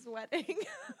at his wedding.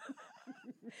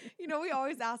 You know, we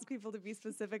always ask people to be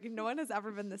specific, and no one has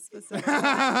ever been this specific.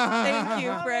 Thank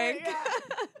you, Frank.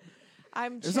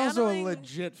 I'm There's also a channeling-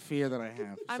 legit fear that I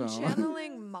have. I'm so.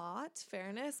 channeling Mott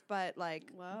fairness, but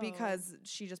like Whoa. because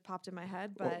she just popped in my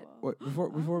head. But Wait,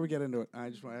 before we get into it, I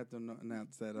just want to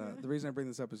announce that the reason I bring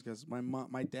this up is because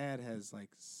my dad has like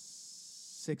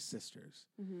 6 sisters,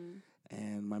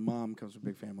 and my mom comes from a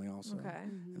big family also. okay,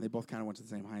 And they both kind of went to the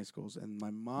same high schools. And my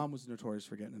mom was notorious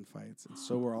for getting in fights, and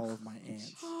so were all of my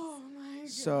aunts. Oh my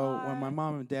So when my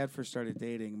mom and dad first started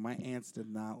dating, my aunts did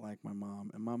not like my mom,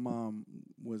 and my mom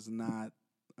was not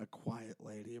a quiet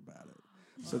lady about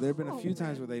it. So there've been a few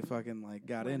times where they fucking like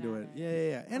got Went into at it. it.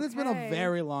 Yeah. And it's been a Okay.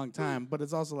 very long time, but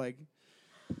it's also like,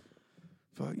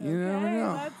 fuck, you never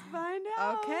know. Let's find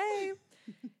out. okay.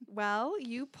 Well,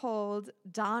 you pulled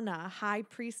Donna, High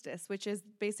Priestess, which is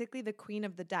basically the queen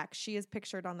of the deck. She is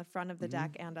pictured on the front of the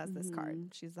deck and as this card.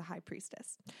 She's the High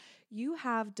Priestess. You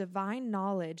have divine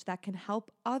knowledge that can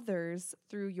help others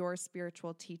through your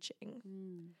spiritual teaching.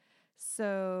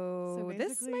 So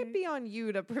this might basically- be on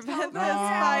you to prevent this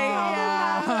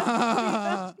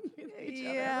Ah. fight.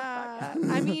 Yeah.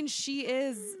 I mean, she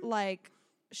is like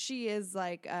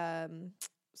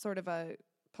sort of a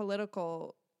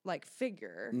political like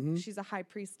figure. She's a high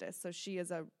priestess, so she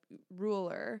is a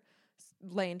ruler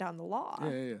laying down the law.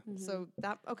 Yeah. So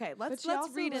that okay, let's she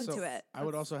also read looks- into So it. I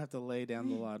would also have to lay down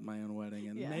the law at my own wedding,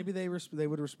 and Yeah. maybe they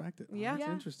would respect it. Oh, Yeah. that's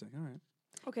Yeah. interesting. All right.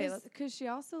 Okay, let's Because she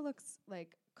also looks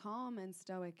like calm and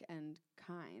stoic and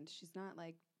kind. She's not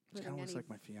like putting Kind of looks any like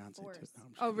my fiance force. too. No, I'm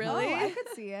just Oh, kidding. really? Oh, I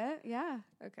could see it. Yeah.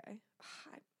 Okay.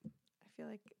 I feel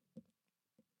like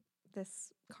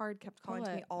this card kept calling Pull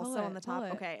to me it, also pull on it, the top.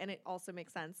 pull it. Okay, and it also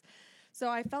makes sense. So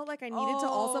I felt like I needed to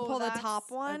also pull the top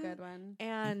that's one. A good one.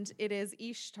 And it is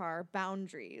Ishtar,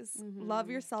 boundaries. Love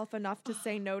yourself enough to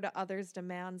say no to others'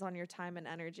 demands on your time and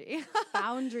energy.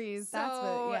 Boundaries. That's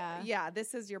what. Yeah. Yeah,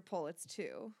 this is your pull. It's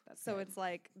 2. So good. it's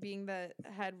like being the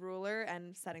head ruler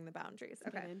and setting the boundaries.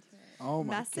 Get Okay. into it. Oh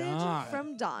my Message god.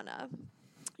 from Donna.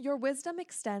 Your wisdom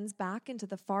extends back into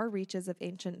the far reaches of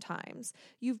ancient times.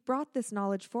 You've brought this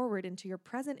knowledge forward into your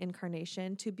present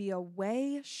incarnation to be a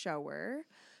way shower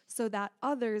so that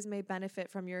others may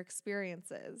benefit from your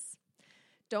experiences.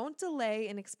 Don't delay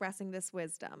in expressing this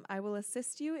wisdom. I will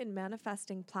assist you in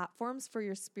manifesting platforms for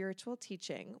your spiritual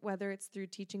teaching, whether it's through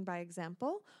teaching by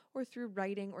example or through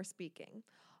writing or speaking.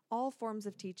 All forms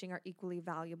of teaching are equally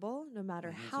valuable, no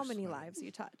matter hands how are many sweating. lives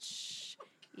you touch.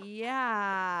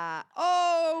 Yeah.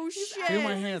 Oh, shit. Feel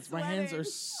my hands. My hands are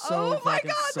so Oh my fucking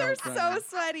God, they're soaked right so now.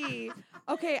 sweaty.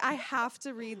 Okay, I have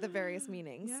to read the various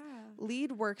meanings. Yeah.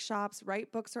 Lead workshops,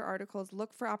 write books or articles,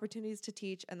 look for opportunities to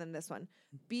teach, and then this one.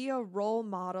 Be a role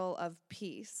model of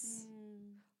peace.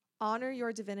 Honor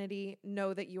your divinity,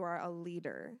 know that you are a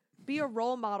leader. Be a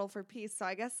role model for peace. So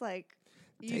I guess like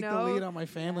you Take know, the lead on my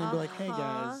family and be like, hey Uh-huh.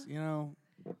 guys, you know,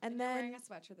 and You're wearing then a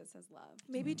sweatshirt that says love.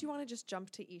 maybe do you want to just jump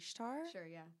to Ishtar? Sure.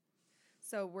 Yeah.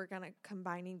 So we're gonna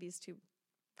combining these 2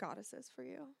 goddesses for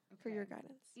you for your Okay.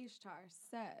 guidance. Ishtar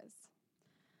says,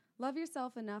 love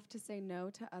yourself enough to say no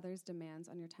to others' demands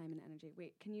on your time and energy.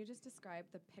 Wait, can you just describe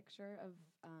the picture of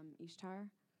Ishtar?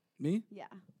 me? Yeah.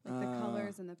 Like the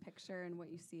colors and the picture and what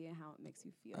you see and how it makes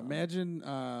you feel. Imagine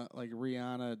like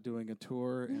Rihanna doing a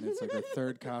tour and it's like her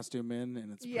 3rd costume in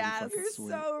and it's pretty fucking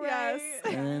sweet. right.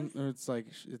 And it's like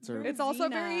it's her. Very It's also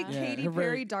very Xena. Katy her very-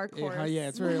 Perry Dark Horse. Yeah,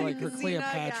 it's very like her Xena,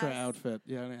 Cleopatra yes. outfit.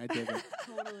 Yeah, I dig it.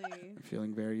 Totally.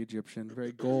 Feeling very Egyptian,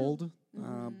 very gold,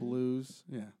 blues.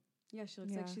 Yeah, Yeah, she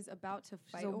looks like Yeah. she's about to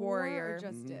fight a war warrior. or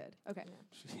just did. Okay.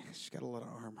 she's got a lot of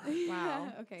armor.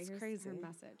 Wow. Okay, It's here's crazy. her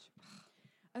message.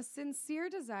 A sincere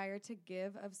desire to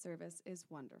give of service is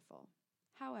wonderful.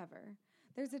 However,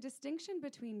 there's a distinction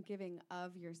between giving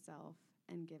of yourself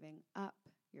and giving up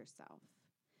yourself.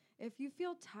 If you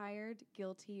feel tired,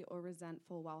 guilty, or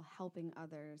resentful while helping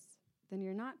others, then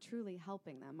you're not truly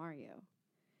helping them, are you?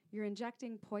 You're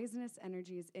injecting poisonous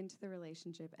energies into the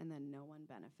relationship and then no one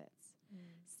benefits.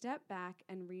 Step back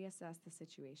and reassess the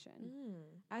situation.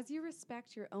 As you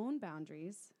respect your own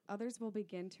boundaries, others will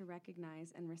begin to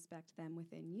recognize and respect them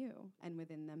within you and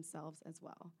within themselves as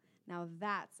well. Now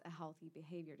that's a healthy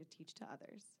behavior to teach to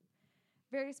others.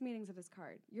 Various meanings of this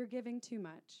card. You're giving too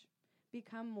much.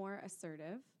 Become more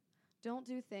assertive. Don't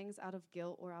do things out of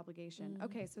guilt or obligation.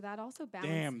 Okay, so that also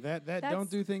balances. Damn, that That's-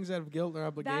 don't do things out of guilt or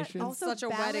obligation. That also Such a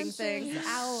wedding thing. balances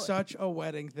out. Such a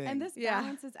wedding thing. And this Yeah.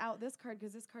 balances out this card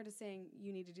because this card is saying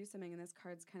you need to do something, and this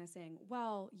card's kind of saying,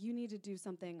 well, you need to do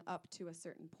something up to a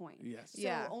certain point. yes. So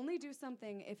Yeah. only do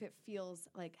something if it feels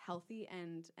like healthy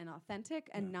and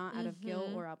authentic and not out of guilt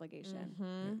or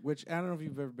obligation. Which I don't know if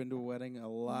you've ever been to a wedding. A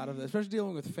lot of that, especially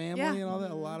dealing with family Yeah. and all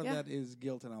that. A lot of Yeah. that is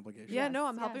guilt and obligation. Yeah, Yes, no,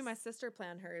 I'm helping yes. my sister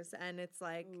plan hers, and it's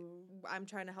like I'm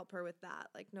trying to help her with that.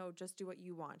 Like, no, just do what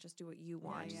you want. Just do what you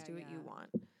want. Just yeah, do what you yeah. want.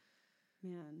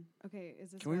 Man. Okay,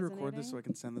 is this Can we record this so I resonating?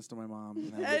 can send this to my mom?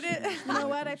 and have Edit. her see You know it?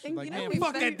 what? I She's think, like, you know, man, we've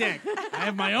fuck been- that deck. I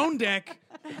have my own deck.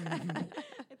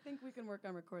 I think we can work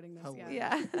on recording this. Hilarious.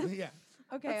 Yeah. Yeah. yeah.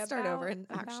 Okay, Let's start over and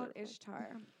about actually record.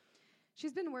 Ishtar.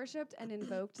 She's been worshipped and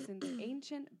invoked since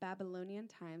ancient Babylonian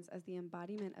times as the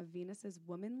embodiment of Venus's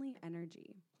womanly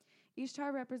energy.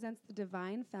 Ishtar represents the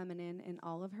divine feminine in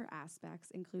all of her aspects,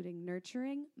 including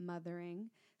nurturing, mothering,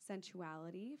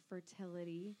 sensuality,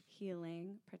 fertility,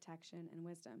 healing, protection, and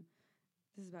wisdom.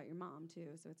 This is about your mom,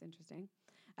 too, so it's interesting.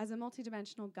 As a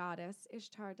multidimensional goddess,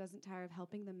 Ishtar doesn't tire of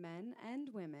helping the men and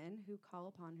women who call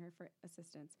upon her for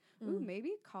assistance. Ooh,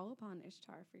 maybe call upon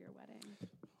Ishtar for your wedding.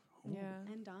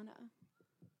 Yeah. And Donna.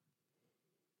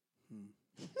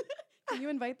 Can you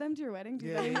invite them to your wedding? Do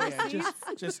Yeah, they yeah, know yeah. seats?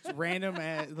 Just random,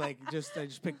 I just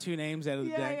pick 2 names out of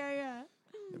the deck. yeah.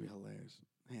 That'd be hilarious.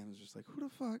 Hannah's just like, who the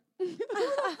fuck? Who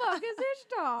the fuck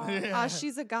is Ishtar?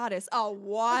 She's a goddess. Oh,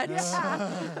 what?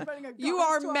 Inviting a You goddess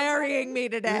are to our marrying wedding? me Yeah,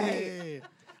 today. yeah, yeah.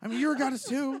 I mean, you're a goddess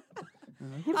too.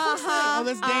 Who the fuck's that? Oh,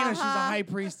 that's Dana. She's a high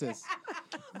priestess.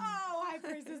 Oh, high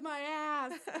priest is my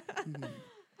ass. I'm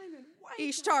in white.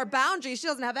 Ishtar boundaries. She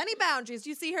doesn't have any boundaries.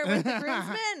 You see her with the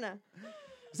groomsmen.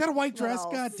 Is that a white dress?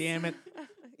 else? God damn it.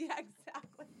 Yeah,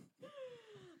 exactly.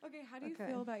 Okay, how do you Okay.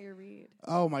 feel about your read?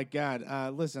 Oh my God!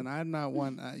 Listen, I'm not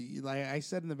one. Like I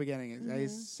said in the beginning, I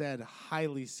said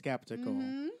highly skeptical.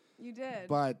 You did.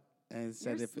 But I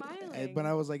said You're if smiling. but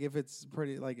I was like, if it's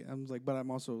pretty, like, I was like, but I'm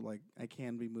also like, I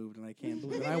can be moved and I can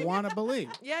believe and I want to believe.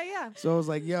 Yeah. So I was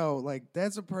like, yo, like,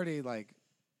 that's a pretty, like,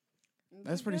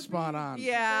 that's pretty Good spot read. on.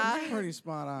 Yeah. That's pretty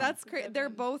spot on. That's Good crazy. one. They're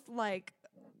both like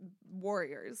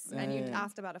warriors, and you Yeah.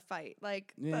 asked about a fight.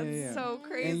 Like Yeah, that's yeah. so And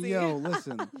crazy. yo,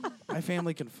 listen, my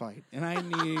family can fight, and I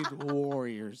need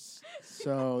warriors.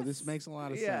 So this makes a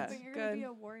lot of Yeah. So sense. you're gonna be Good.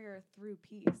 a warrior through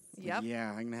peace. Yep.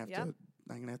 Yeah, I'm gonna have Yep. to.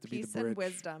 I'm gonna have to be Peace the bridge. and Be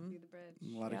wisdom. the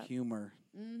bridge. A lot Yep. of humor.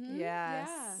 Mm-hmm.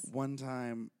 Yes. One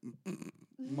time,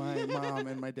 my mom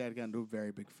and my dad got into a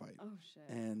very big fight, Oh shit.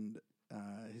 and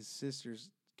his sisters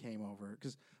came over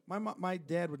because my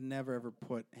dad would never ever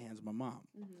put hands on my mom,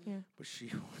 Yeah. but she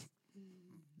would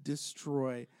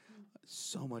destroy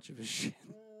so much of his shit.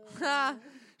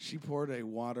 She poured a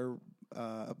water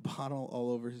bottle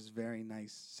all over his very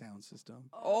nice sound system.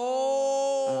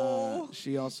 Oh.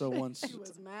 She also once, She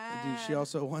was mad. dude, she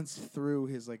also once threw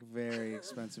his like very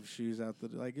expensive shoes out the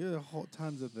like whole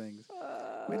tons of things.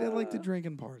 My dad liked to drink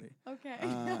and party, Okay.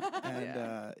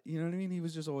 and you know what I mean. He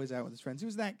was just always out with his friends. He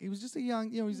was just a young,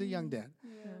 he's a young dad.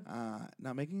 Yeah.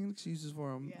 Not making excuses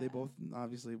for him. They Yeah. both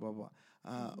obviously blah blah.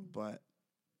 But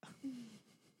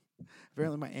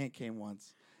apparently my aunt came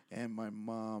once, and my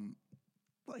mom,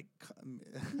 like,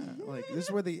 like this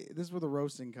is where the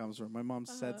roasting comes from. My mom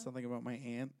said something about my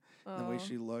aunt and the way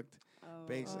she looked,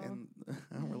 based in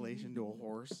relation to a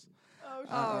horse. Oh,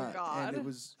 Oh, God. And it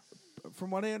was,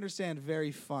 from what I understand,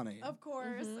 very funny. Of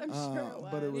course, Mhm. I'm sure it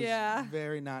was. But it was Yeah.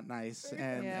 very not nice, Very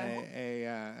and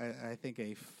Yeah. I think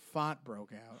a fought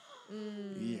broke out.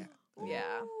 Mm. Yeah.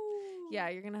 Yeah. Ooh. Yeah,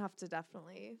 you're gonna have to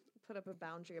definitely put up a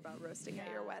boundary about roasting at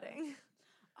your Yeah. wedding.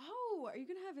 Oh, are you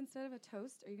gonna have, instead of a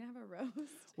toast, are you gonna have a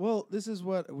roast? Well, this is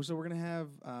what. So we're gonna have,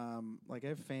 like, I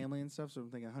have family and stuff. So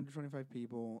I'm thinking 125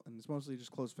 people, and it's mostly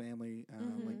just close family.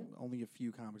 Like, only a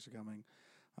few comics are coming.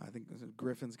 I think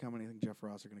Griffin's coming. I think Jeff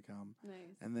Ross are gonna come,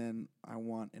 Nice. and then I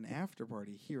want an after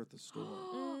party here at the store.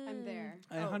 I'm there.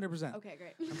 100%. Okay,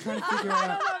 great. I'm trying to figure I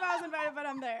don't out. know if I was invited, but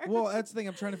I'm there. Well, that's the thing.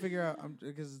 I'm trying to figure out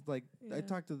because, like, I Yeah.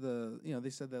 talked to the, they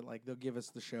said that like they'll give us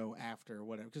the show after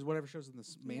whatever, because whatever shows in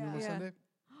the main room on Yeah. Sunday,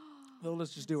 they'll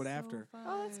let's just do it after.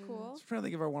 Oh, that's cool. So I'm trying to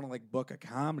think if I want to like book a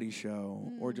comedy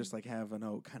show or just like have kind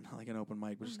of like an open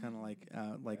mic, which is kind of like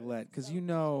let, because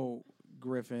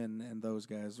Griffin and those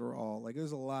guys are all like,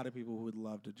 there's a lot of people who would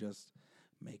love to just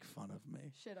make fun of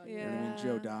me. Shit on You know what I mean? Yeah.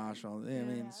 Joe Dosh, all. I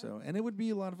mean, Yeah. so, and it would be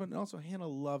a lot of fun. And also, Hannah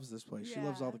loves this place. She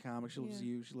loves all Yeah. the comics. She loves Yeah.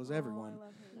 you. She loves Oh, everyone. I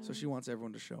love her. So she wants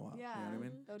everyone to show up. Yeah, You know what I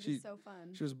mean? that would She be so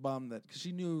fun. she was bummed that because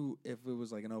she knew if it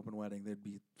was like an open wedding, there'd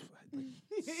be like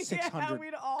yeah, 600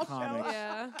 we'd all show comics. up.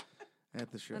 Yeah.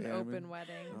 at the show. An you know what I mean? open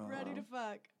wedding. Oh. Ready to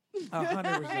fuck.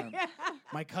 100%. Yeah.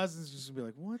 My cousins just be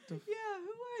like, "What the?" Yeah,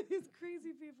 who are these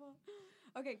crazy people?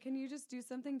 Okay, can you just do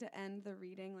something to end the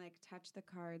reading? Like touch the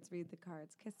cards, read the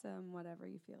cards, kiss them, whatever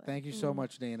you feel like. Thank you so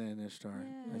much, Dana and Ishtar.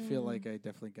 I feel like I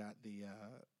definitely got the.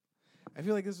 I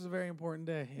feel like this is a very important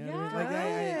day. You know what I mean? Like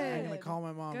I'm gonna Good. call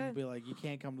my mom and Good. be like, "You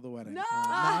can't come to the wedding." No!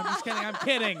 I'm just kidding. I'm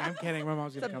kidding. I'm kidding. My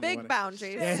mom's It's gonna a come to the big wedding.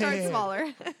 boundary. Yeah, Start yeah, yeah. smaller.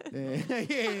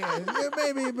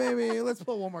 Yeah. Maybe. Let's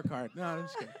pull one more card. No, I'm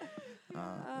just kidding.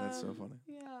 That's so funny.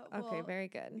 Yeah. Okay, well, very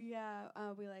good. Yeah,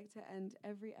 we like to end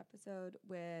every episode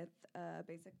with a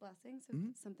basic blessing, so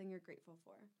something you're grateful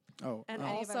for. Oh, And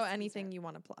Any of us also can anything start. you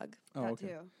want to plug. oh, That okay.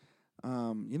 too.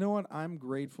 You know what? I'm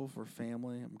grateful for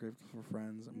family. I'm grateful for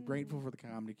friends. I'm grateful for the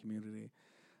comedy community.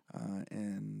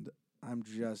 And I'm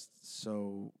just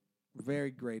so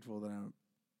very grateful that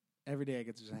every day I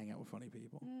get to just hang out with funny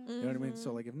people. You know what I mean?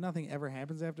 So, like, if nothing ever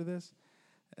happens after this,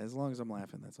 as long as I'm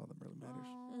laughing, that's all that really matters.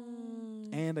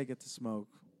 And I get to smoke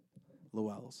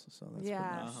Llewell's. So that's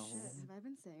Yes. pretty Shit, have I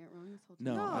been saying it wrong this whole time?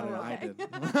 No, I don't know. okay.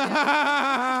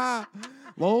 I did.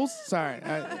 Lowell's? Sorry.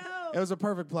 No. It was a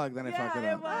perfect plug, then I fucked it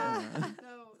up. No.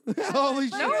 Holy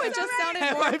shit. No, it just sounded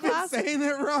Have more I been classic. saying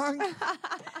it wrong?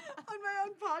 On my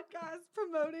own podcast,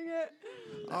 promoting it.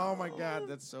 Oh my god,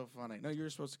 that's so funny. No, you were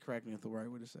supposed to correct me with the right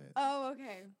way to say it. Oh,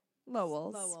 okay.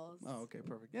 Lowell's. Lowell's. Oh, okay,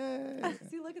 perfect. Yay.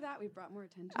 See, look at that. We brought more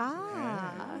attention.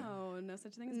 Ah. To it. Oh, no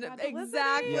such thing as No, bad publicity.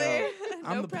 exactly. Yo, No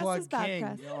I'm the press plug is bad king.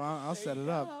 press. Yo, I'll set it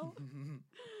up.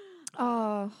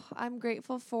 Oh, I'm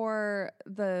grateful for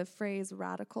the phrase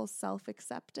radical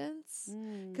self-acceptance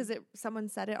because someone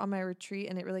said it on my retreat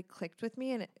and it really clicked with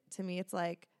me. And to me, it's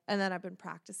like, and then I've been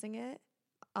practicing it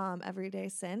every day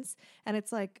since. And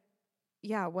it's like,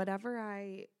 yeah, whatever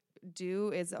I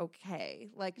do is okay.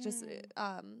 Like just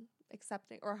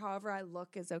accepting, or however I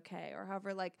look is okay, or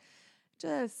however, like,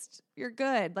 just you're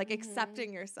good. Like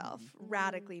accepting yourself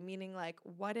radically, meaning like,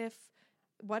 what if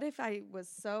what if I was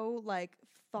so like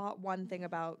thought one thing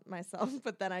about myself,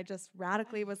 but then I just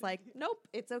radically was like, nope,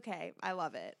 it's okay. I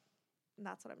love it. And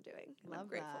that's what I'm doing. And I'm Love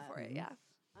grateful that. for it. Yeah.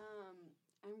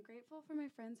 I'm grateful for my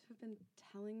friends who've been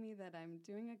telling me that I'm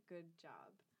doing a good job.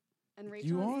 And Rachel,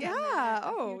 You has are? done Yeah. that a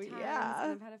Oh, few times, yeah.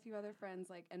 And I've had a few other friends,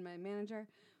 like, and my manager.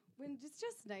 When it's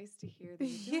just nice to hear that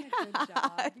you're doing a good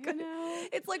job, you Good. know?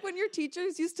 It's like when your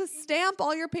teachers used to stamp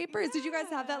all your papers. Did you guys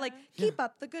have that? Like, keep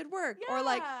up the good work, or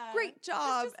like, Yeah. great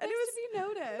job. It's just nice to be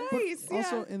noticed. nice. But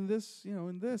also yeah. in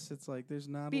this, it's like there's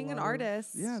not Being a an lot of-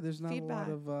 artist, yeah, there's not feedback.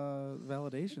 a lot of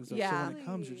validation stuff. Yeah. So when it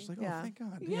comes, you're just like, oh, Yeah. thank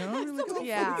God. Yeah, You know, you're like, so oh,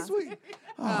 Yeah. fucking sweet.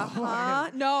 Oh,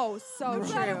 No, so I'm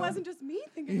glad true. it wasn't just me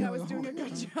thinking I was doing a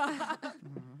good job.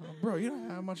 bro, you don't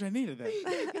know how much I needed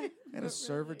that. I had a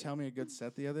server tell me a good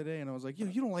set the other day, and I was like, yo,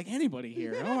 you don't like anybody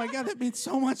here. Oh my God, that means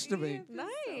so much to me. Nice.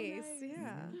 nice.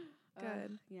 Yeah.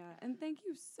 Good. Yeah, and thank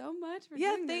you so much for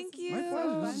Yeah, doing thank this. you. My pleasure.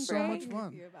 Fun This is so break. much fun.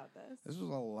 With you about this. This was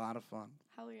a lot of fun.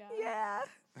 Hell yeah. Yeah.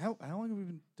 How long have we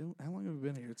been doing? How long have we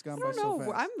been here? It's gone I by don't so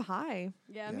know. fast. I'm high.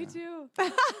 Yeah, me Yeah. too.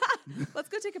 Let's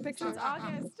go take a picture. Since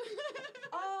August.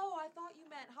 Oh, I thought you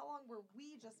meant how long were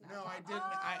we just now? No, I talking?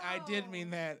 didn't. I did mean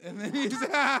that. And then he's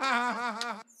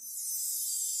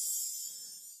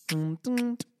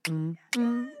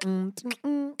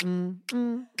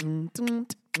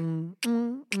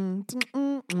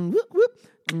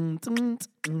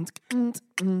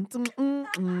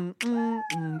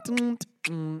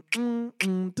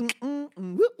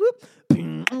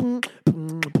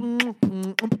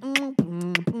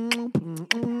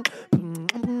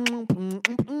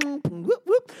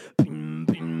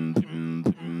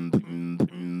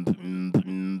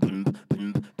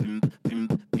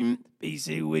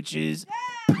Basic witches.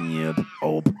 Yep.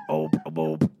 Op. Op.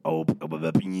 Op. Op.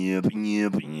 Op. Yep.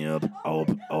 Yep. Yep. Op.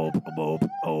 Op. Op.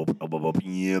 Op. Op.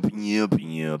 Yep. Yep.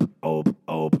 Yep. Op.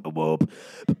 Op. Op.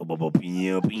 Op.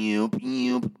 Yep. Yep.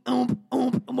 Yep. Op.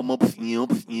 Op. Op.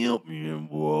 Yep. Yep.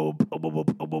 Op. Op. Op.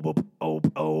 Op.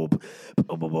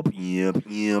 Op. Op. Yep.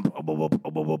 Yep. Op. Op.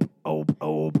 Op. Op.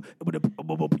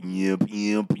 Op. Yep.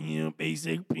 Yep. Yep.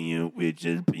 Basic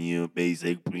witches.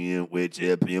 Basic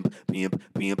witches.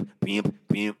 Pimp.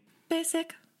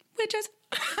 Basic witches.